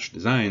in matched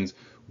designs,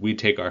 we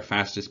take our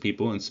fastest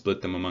people and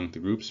split them among the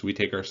groups. We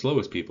take our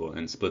slowest people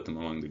and split them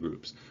among the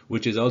groups,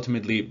 which is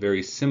ultimately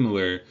very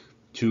similar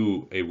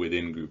to a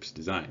within groups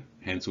design.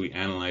 Hence, we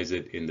analyze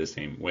it in the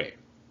same way.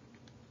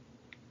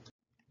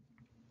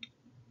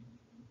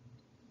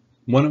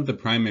 One of the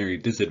primary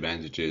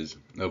disadvantages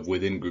of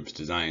within groups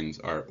designs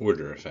are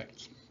order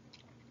effects.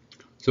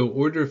 So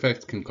order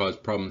effects can cause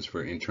problems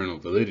for internal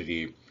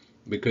validity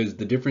because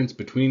the difference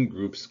between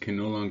groups can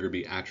no longer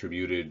be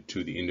attributed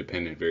to the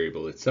independent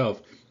variable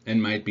itself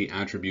and might be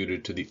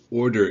attributed to the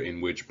order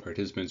in which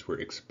participants were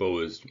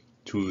exposed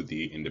to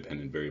the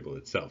independent variable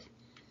itself.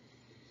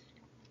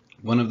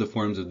 One of the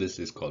forms of this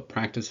is called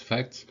practice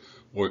effects,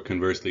 or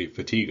conversely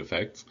fatigue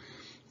effects,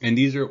 and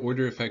these are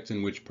order effects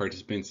in which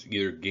participants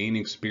either gain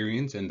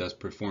experience and thus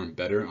perform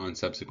better on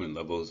subsequent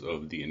levels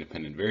of the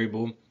independent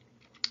variable,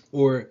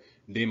 or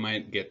they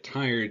might get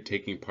tired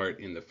taking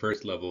part in the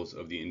first levels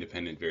of the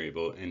independent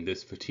variable, and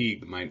this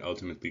fatigue might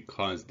ultimately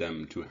cause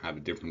them to have a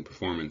different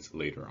performance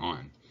later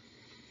on.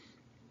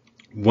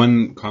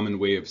 One common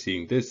way of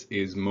seeing this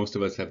is most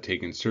of us have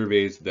taken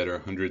surveys that are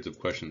hundreds of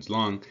questions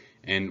long,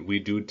 and we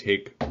do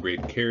take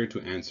great care to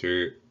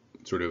answer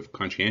sort of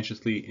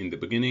conscientiously in the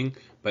beginning,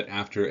 but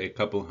after a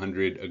couple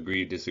hundred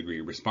agree-disagree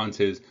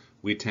responses,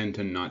 we tend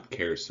to not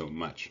care so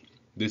much.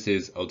 This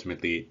is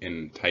ultimately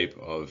a type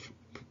of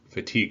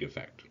fatigue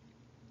effect.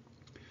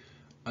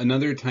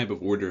 Another type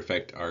of order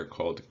effect are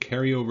called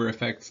carryover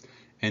effects,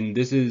 and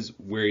this is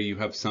where you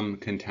have some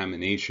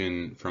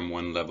contamination from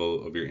one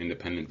level of your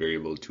independent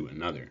variable to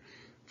another.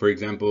 For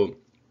example,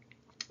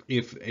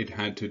 if it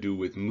had to do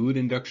with mood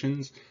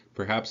inductions,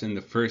 perhaps in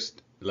the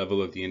first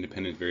level of the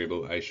independent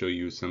variable, I show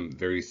you some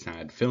very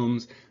sad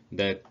films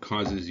that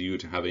causes you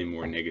to have a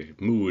more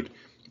negative mood.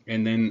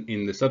 And then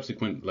in the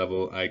subsequent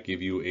level, I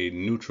give you a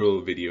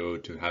neutral video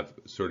to have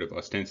sort of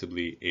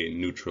ostensibly a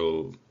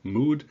neutral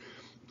mood.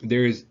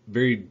 There is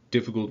very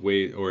difficult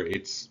way, or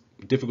it's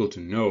difficult to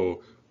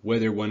know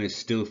whether one is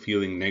still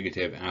feeling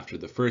negative after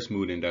the first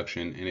mood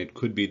induction, and it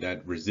could be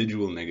that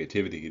residual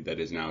negativity that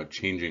is now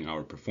changing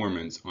our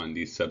performance on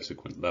these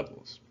subsequent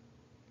levels.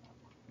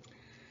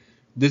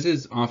 This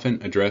is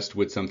often addressed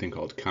with something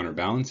called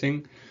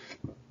counterbalancing.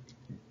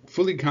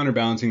 Fully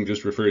counterbalancing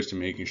just refers to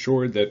making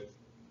sure that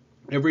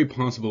every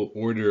possible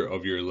order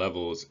of your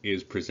levels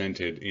is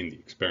presented in the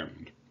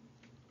experiment.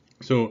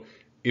 So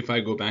if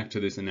I go back to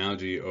this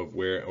analogy of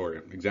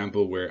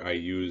example where I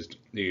used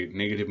a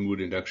negative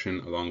mood induction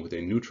along with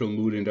a neutral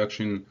mood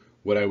induction,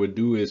 what I would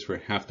do is for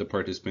half the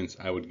participants,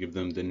 I would give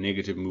them the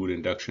negative mood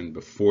induction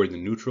before the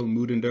neutral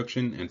mood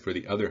induction, and for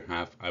the other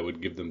half, I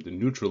would give them the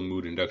neutral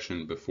mood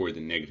induction before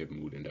the negative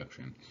mood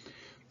induction.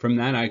 From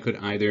that, I could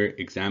either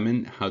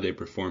examine how they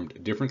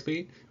performed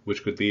differently,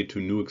 which could lead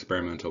to new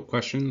experimental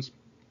questions,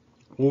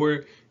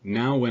 or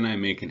now when I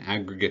make an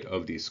aggregate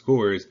of these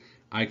scores,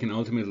 I can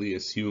ultimately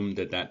assume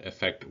that that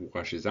effect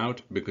washes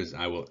out because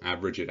I will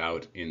average it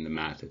out in the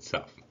math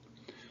itself.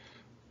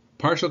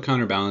 Partial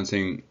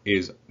counterbalancing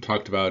is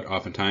talked about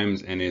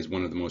oftentimes and is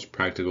one of the most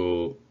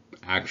practical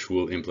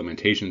actual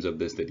implementations of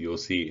this that you'll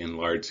see in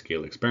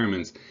large-scale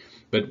experiments.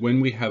 But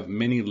when we have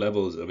many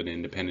levels of an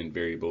independent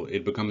variable,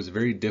 it becomes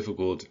very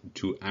difficult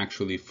to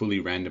actually fully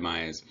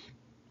randomize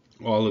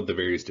all of the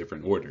various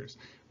different orders,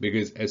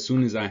 because as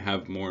soon as I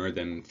have more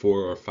than 4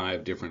 or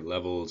 5 different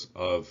levels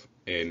of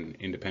an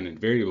independent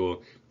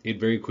variable, it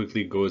very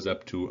quickly goes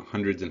up to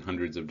hundreds and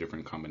hundreds of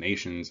different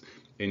combinations,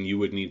 and you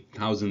would need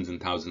thousands and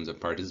thousands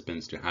of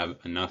participants to have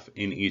enough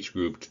in each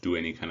group to do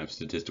any kind of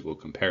statistical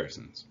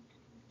comparisons.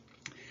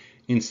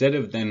 Instead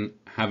of then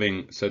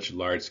having such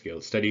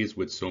large-scale studies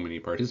with so many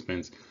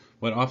participants,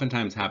 what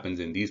oftentimes happens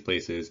in these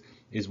places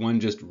is one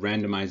just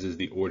randomizes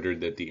the order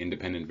that the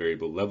independent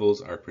variable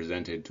levels are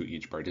presented to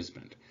each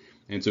participant.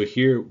 And so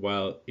here,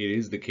 while it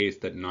is the case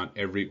that not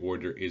every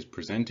order is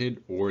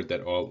presented or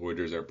that all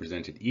orders are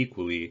presented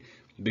equally,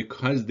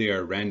 because they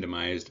are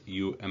randomized,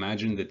 you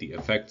imagine that the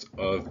effects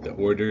of the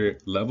order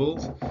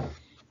levels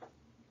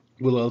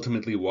will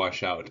ultimately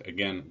wash out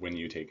again when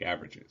you take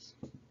averages.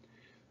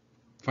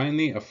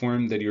 Finally, a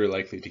form that you're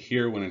likely to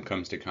hear when it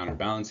comes to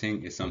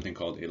counterbalancing is something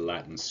called a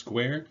Latin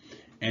square.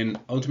 And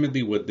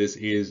ultimately what this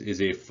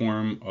is a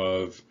form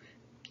of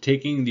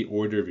taking the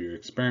order of your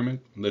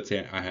experiment. Let's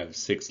say I have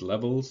 6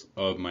 levels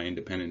of my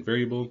independent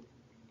variable,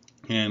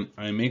 and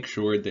I make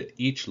sure that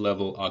each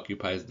level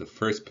occupies the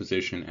first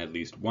position at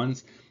least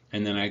once,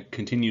 and then I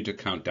continue to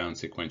count down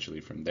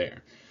sequentially from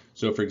there.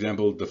 So for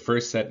example, the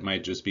first set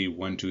might just be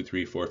 1, 2,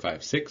 3, 4,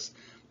 5, 6.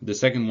 The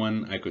second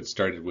one, I could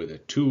start it with a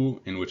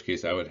 2, in which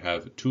case I would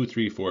have 2,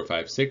 3, 4,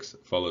 5, 6,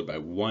 followed by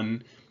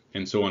 1,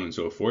 and so on and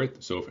so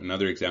forth. So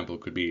another example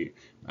could be,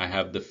 I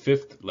have the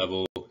 5th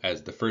level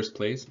as the first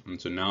place,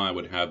 and so now I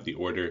would have the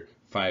order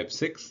 5,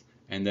 6,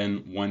 and then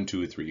 1,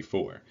 2, 3,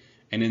 4.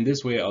 And in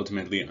this way,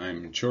 ultimately,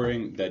 I'm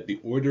ensuring that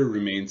the order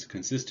remains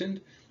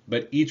consistent,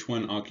 but each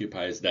one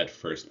occupies that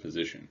first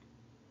position.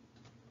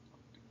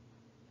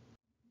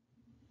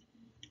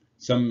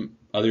 Some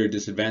other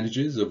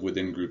disadvantages of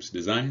within groups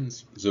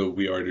designs. So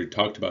we already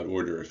talked about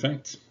order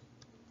effects.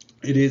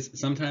 It is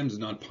sometimes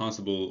not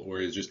possible or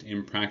is just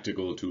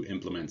impractical to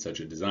implement such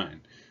a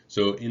design.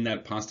 So in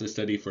that pasta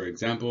study, for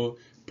example,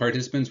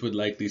 participants would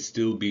likely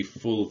still be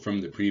full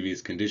from the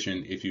previous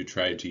condition if you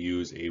tried to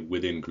use a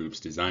within groups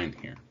design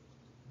here.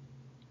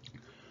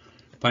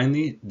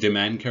 Finally,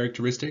 demand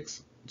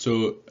characteristics.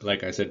 So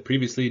like I said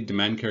previously,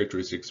 demand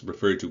characteristics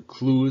refer to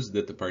clues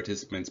that the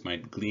participants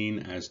might glean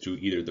as to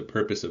either the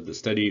purpose of the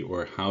study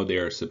or how they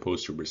are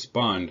supposed to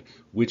respond,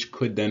 which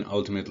could then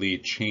ultimately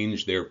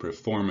change their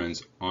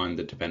performance on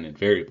the dependent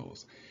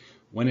variables.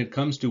 When it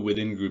comes to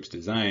within groups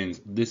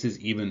designs, this is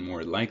even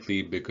more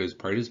likely because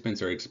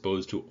participants are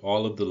exposed to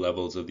all of the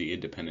levels of the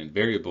independent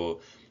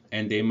variable,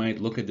 and they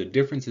might look at the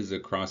differences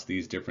across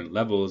these different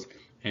levels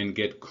and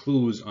get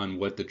clues on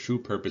what the true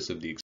purpose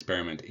of the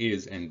experiment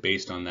is, and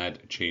based on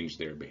that, change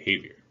their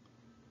behavior.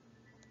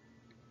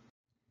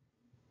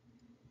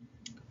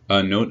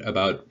 A note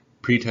about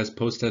pre-test,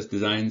 post-test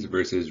designs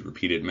versus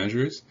repeated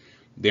measures.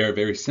 They are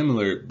very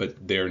similar,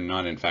 but they're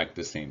not in fact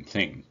the same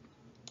thing.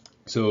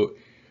 So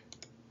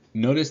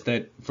notice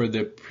that for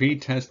the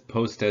pre-test,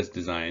 post-test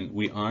design,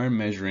 we are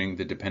measuring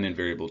the dependent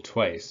variable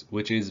twice,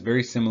 which is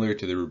very similar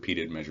to the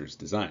repeated measures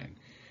design,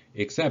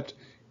 except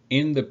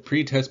In the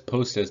pre-test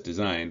post-test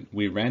design,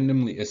 we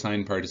randomly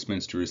assign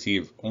participants to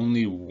receive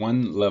only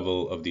one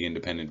level of the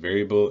independent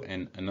variable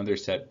and another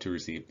set to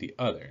receive the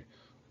other.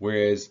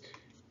 Whereas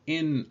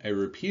in a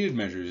repeated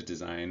measures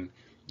design,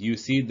 you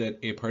see that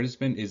a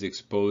participant is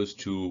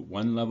exposed to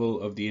one level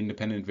of the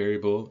independent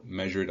variable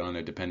measured on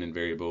a dependent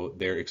variable.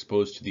 They're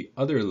exposed to the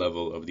other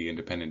level of the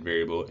independent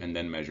variable and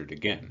then measured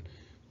again.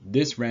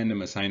 This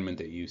random assignment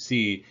that you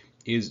see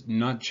is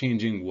not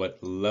changing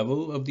what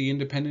level of the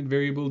independent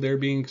variable they're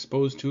being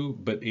exposed to,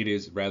 but it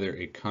is rather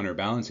a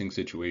counterbalancing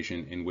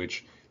situation in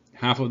which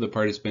half of the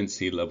participants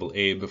see level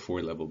A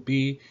before level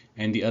B,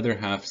 and the other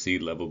half see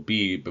level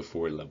B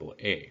before level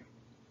A.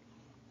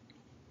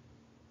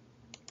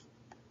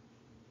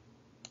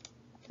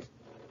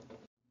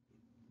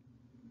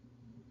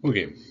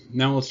 Okay,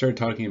 now we'll start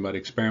talking about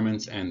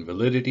experiments and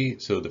validity.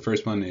 So the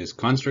first one is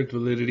construct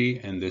validity,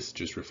 and this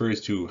just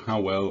refers to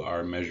how well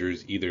are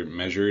measures either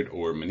measured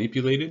or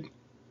manipulated.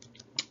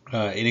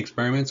 In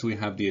experiments, we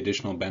have the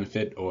additional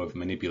benefit of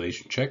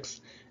manipulation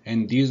checks,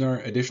 and these are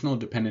additional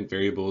dependent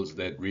variables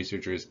that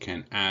researchers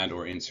can add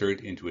or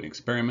insert into an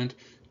experiment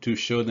to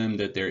show them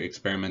that their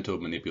experimental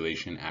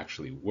manipulation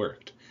actually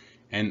worked.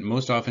 And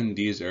most often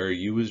these are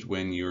used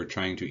when you're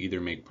trying to either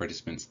make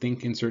participants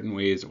think in certain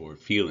ways or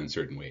feel in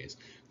certain ways.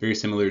 Very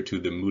similar to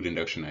the mood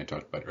induction I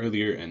talked about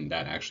earlier, and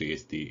that actually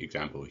is the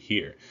example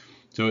here.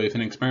 So if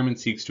an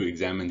experiment seeks to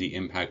examine the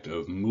impact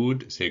of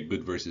mood, say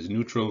good versus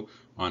neutral,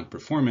 on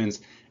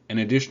performance, an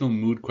additional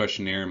mood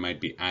questionnaire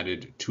might be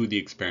added to the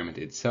experiment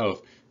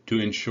itself to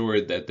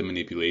ensure that the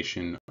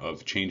manipulation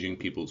of changing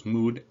people's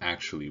mood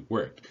actually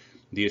worked.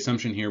 The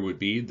assumption here would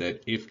be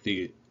that if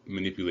the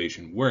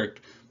manipulation worked,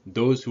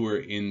 those who are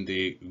in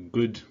the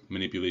good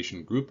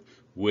manipulation group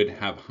would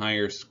have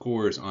higher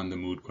scores on the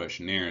mood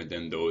questionnaire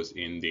than those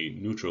in the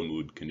neutral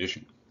mood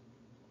condition.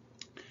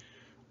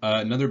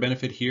 Another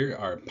benefit here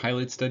are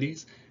pilot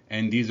studies,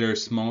 and these are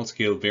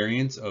small-scale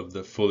variants of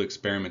the full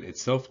experiment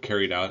itself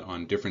carried out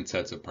on different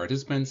sets of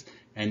participants,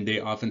 and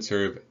they often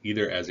serve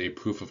either as a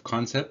proof of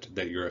concept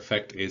that your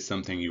effect is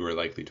something you are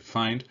likely to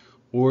find,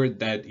 or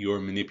that your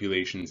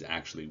manipulations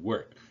actually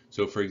work.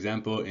 So for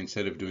example,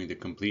 instead of doing the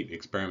complete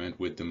experiment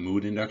with the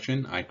mood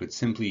induction, I could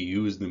simply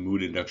use the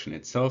mood induction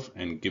itself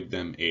and give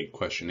them a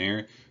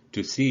questionnaire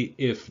to see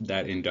if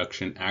that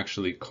induction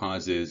actually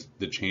causes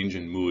the change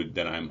in mood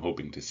that I'm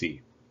hoping to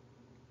see.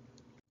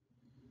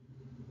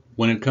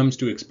 When it comes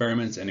to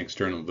experiments and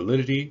external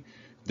validity,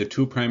 the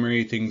two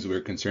primary things we're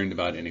concerned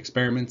about in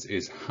experiments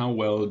is how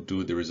well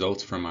do the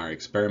results from our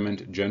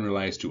experiment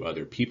generalize to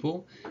other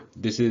people.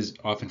 This is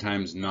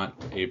oftentimes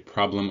not a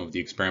problem of the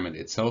experiment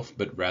itself,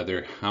 but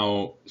rather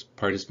how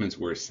participants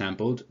were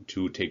sampled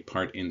to take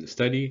part in the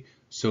study.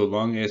 So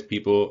long as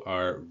people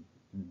are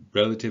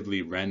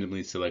relatively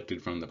randomly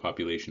selected from the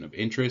population of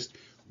interest,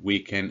 we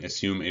can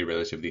assume a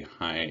relatively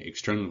high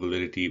external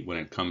validity when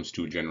it comes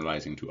to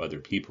generalizing to other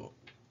people.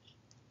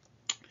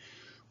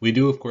 We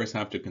do, of course,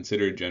 have to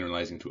consider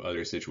generalizing to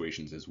other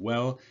situations as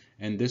well,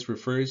 and this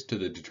refers to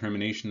the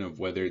determination of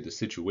whether the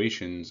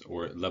situations,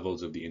 or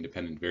levels of the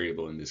independent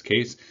variable in this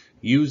case,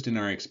 used in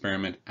our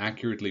experiment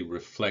accurately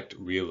reflect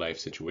real-life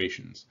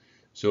situations.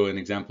 So an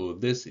example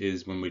of this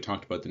is when we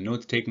talked about the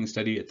notes-taking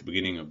study at the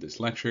beginning of this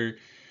lecture.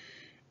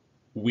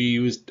 We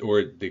used,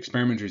 or the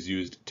experimenters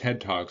used,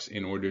 TED Talks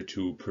in order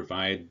to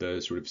provide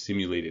the sort of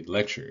simulated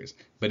lectures,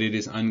 but it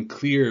is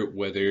unclear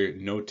whether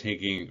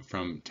note-taking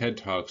from TED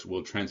Talks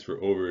will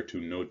transfer over to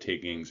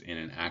note-takings in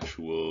an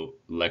actual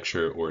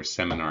lecture or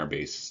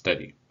seminar-based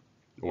study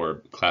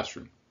or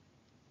classroom.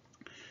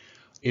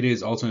 It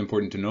is also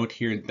important to note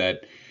here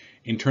that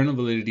internal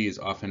validity is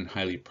often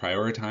highly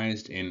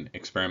prioritized in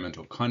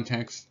experimental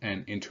contexts,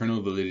 and internal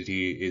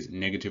validity is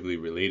negatively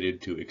related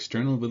to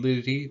external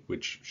validity,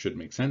 which should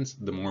make sense.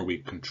 The more we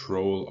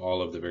control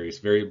all of the various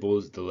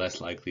variables, the less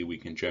likely we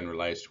can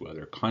generalize to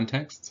other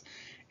contexts.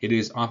 It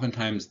is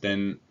oftentimes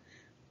then,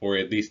 or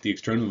at least the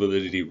external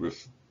validity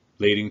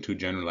relating to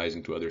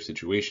generalizing to other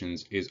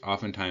situations is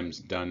oftentimes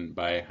done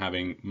by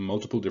having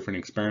multiple different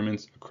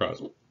experiments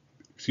across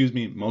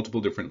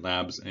multiple different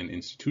labs and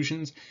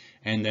institutions,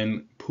 and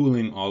then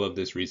pooling all of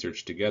this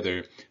research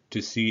together to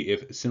see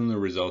if similar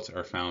results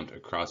are found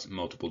across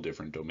multiple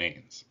different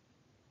domains.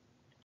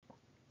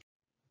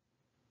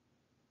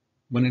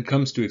 When it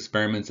comes to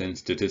experiments and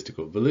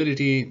statistical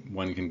validity,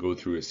 one can go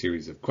through a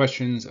series of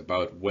questions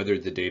about whether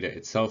the data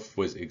itself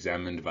was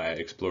examined via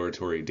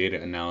exploratory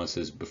data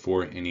analysis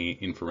before any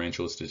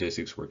inferential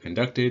statistics were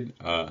conducted.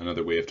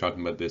 Another way of talking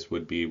about this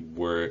would be,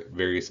 were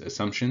various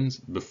assumptions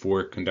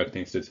before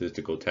conducting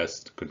statistical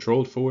tests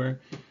controlled for?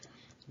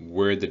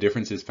 Were the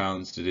differences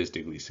found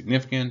statistically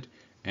significant?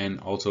 And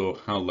also,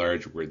 how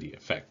large were the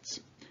effects?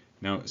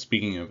 Now,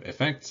 speaking of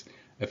effects,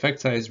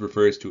 effect size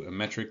refers to a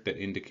metric that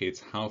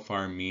indicates how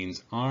far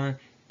means are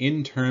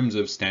in terms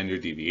of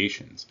standard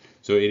deviations.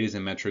 So it is a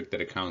metric that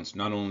accounts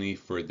not only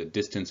for the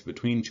distance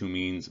between two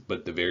means,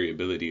 but the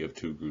variability of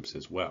two groups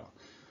as well.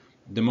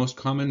 The most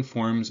common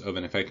forms of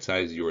an effect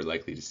size you are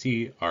likely to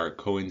see are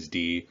Cohen's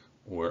d,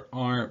 or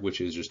R,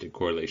 which is just a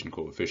correlation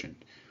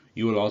coefficient.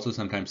 You will also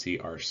sometimes see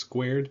R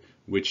squared,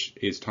 which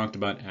is talked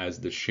about as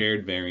the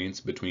shared variance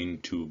between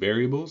two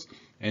variables,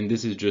 and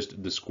this is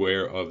just the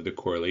square of the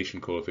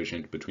correlation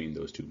coefficient between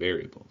those two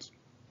variables.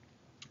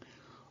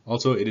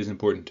 Also, it is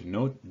important to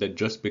note that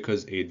just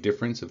because a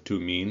difference of two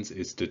means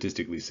is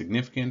statistically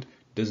significant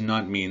does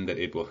not mean that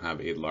it will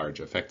have a large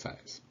effect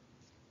size.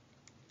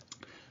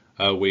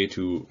 A way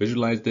to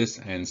visualize this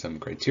and some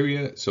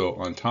criteria. So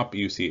on top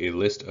you see a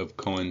list of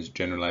Cohen's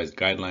generalized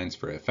guidelines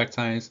for effect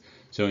size.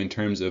 So in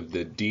terms of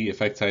the D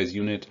effect size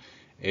unit,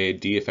 a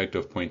D effect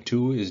of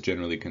 0.2 is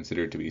generally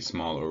considered to be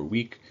small or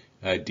weak.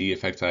 A D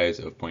effect size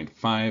of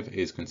 0.5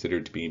 is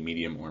considered to be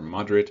medium or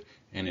moderate,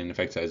 and an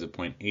effect size of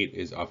 0.8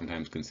 is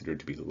oftentimes considered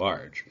to be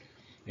large.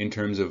 In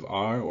terms of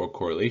R, or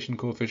correlation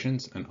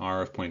coefficients, an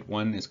R of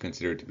 0.1 is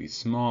considered to be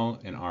small,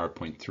 an R of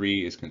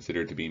 0.3 is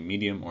considered to be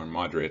medium or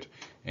moderate,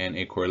 and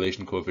a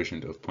correlation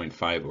coefficient of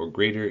 0.5 or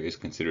greater is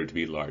considered to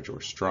be large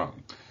or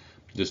strong.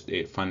 Just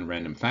a fun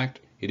random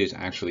fact, it is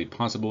actually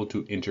possible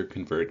to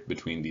interconvert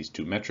between these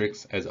two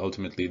metrics, as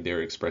ultimately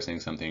they're expressing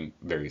something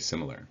very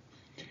similar.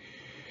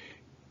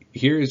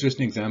 Here is just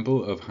an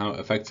example of how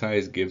effect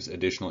size gives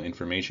additional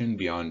information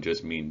beyond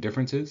just mean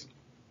differences.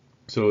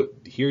 So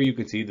here you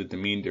can see that the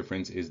mean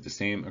difference is the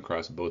same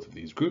across both of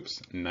these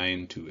groups,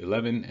 9 to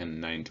 11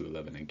 and 9 to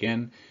 11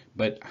 again,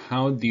 but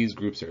how these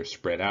groups are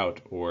spread out,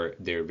 or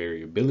their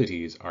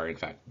variabilities, are in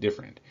fact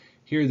different.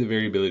 Here the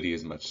variability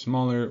is much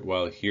smaller,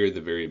 while here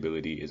the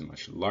variability is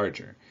much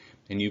larger.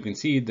 And you can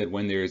see that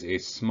when there is a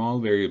small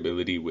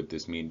variability with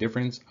this mean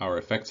difference, our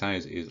effect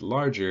size is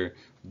larger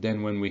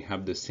than when we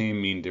have the same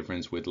mean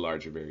difference with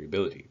larger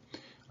variability.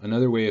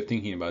 Another way of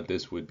thinking about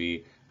this would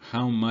be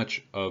how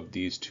much of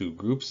these two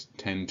groups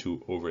tend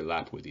to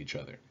overlap with each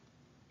other.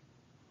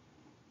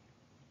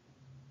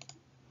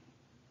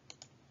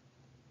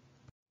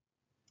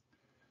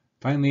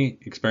 Finally,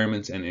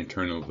 experiments and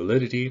internal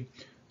validity.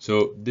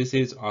 So this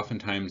is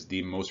oftentimes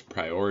the most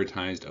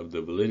prioritized of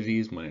the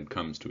validities when it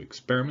comes to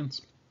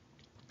experiments.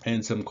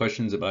 And some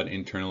questions about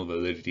internal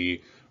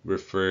validity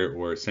refer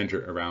or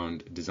center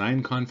around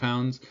design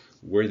confounds.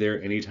 Were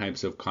there any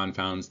types of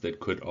confounds that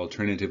could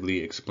alternatively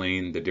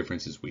explain the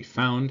differences we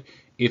found?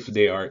 If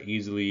they are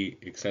easily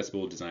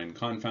accessible design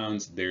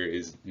confounds, there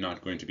is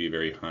not going to be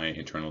very high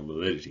internal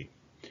validity.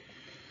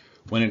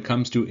 When it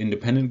comes to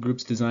independent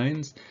groups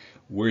designs,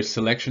 were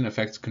selection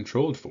effects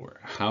controlled for?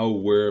 How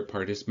were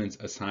participants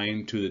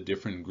assigned to the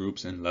different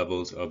groups and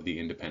levels of the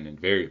independent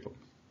variable?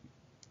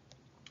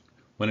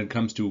 When it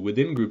comes to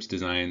within groups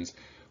designs,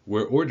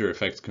 were order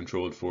effects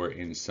controlled for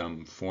in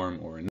some form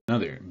or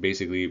another?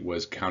 Basically,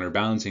 was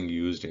counterbalancing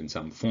used in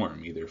some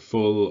form, either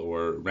full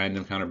or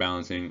random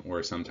counterbalancing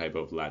or some type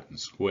of Latin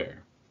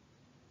square?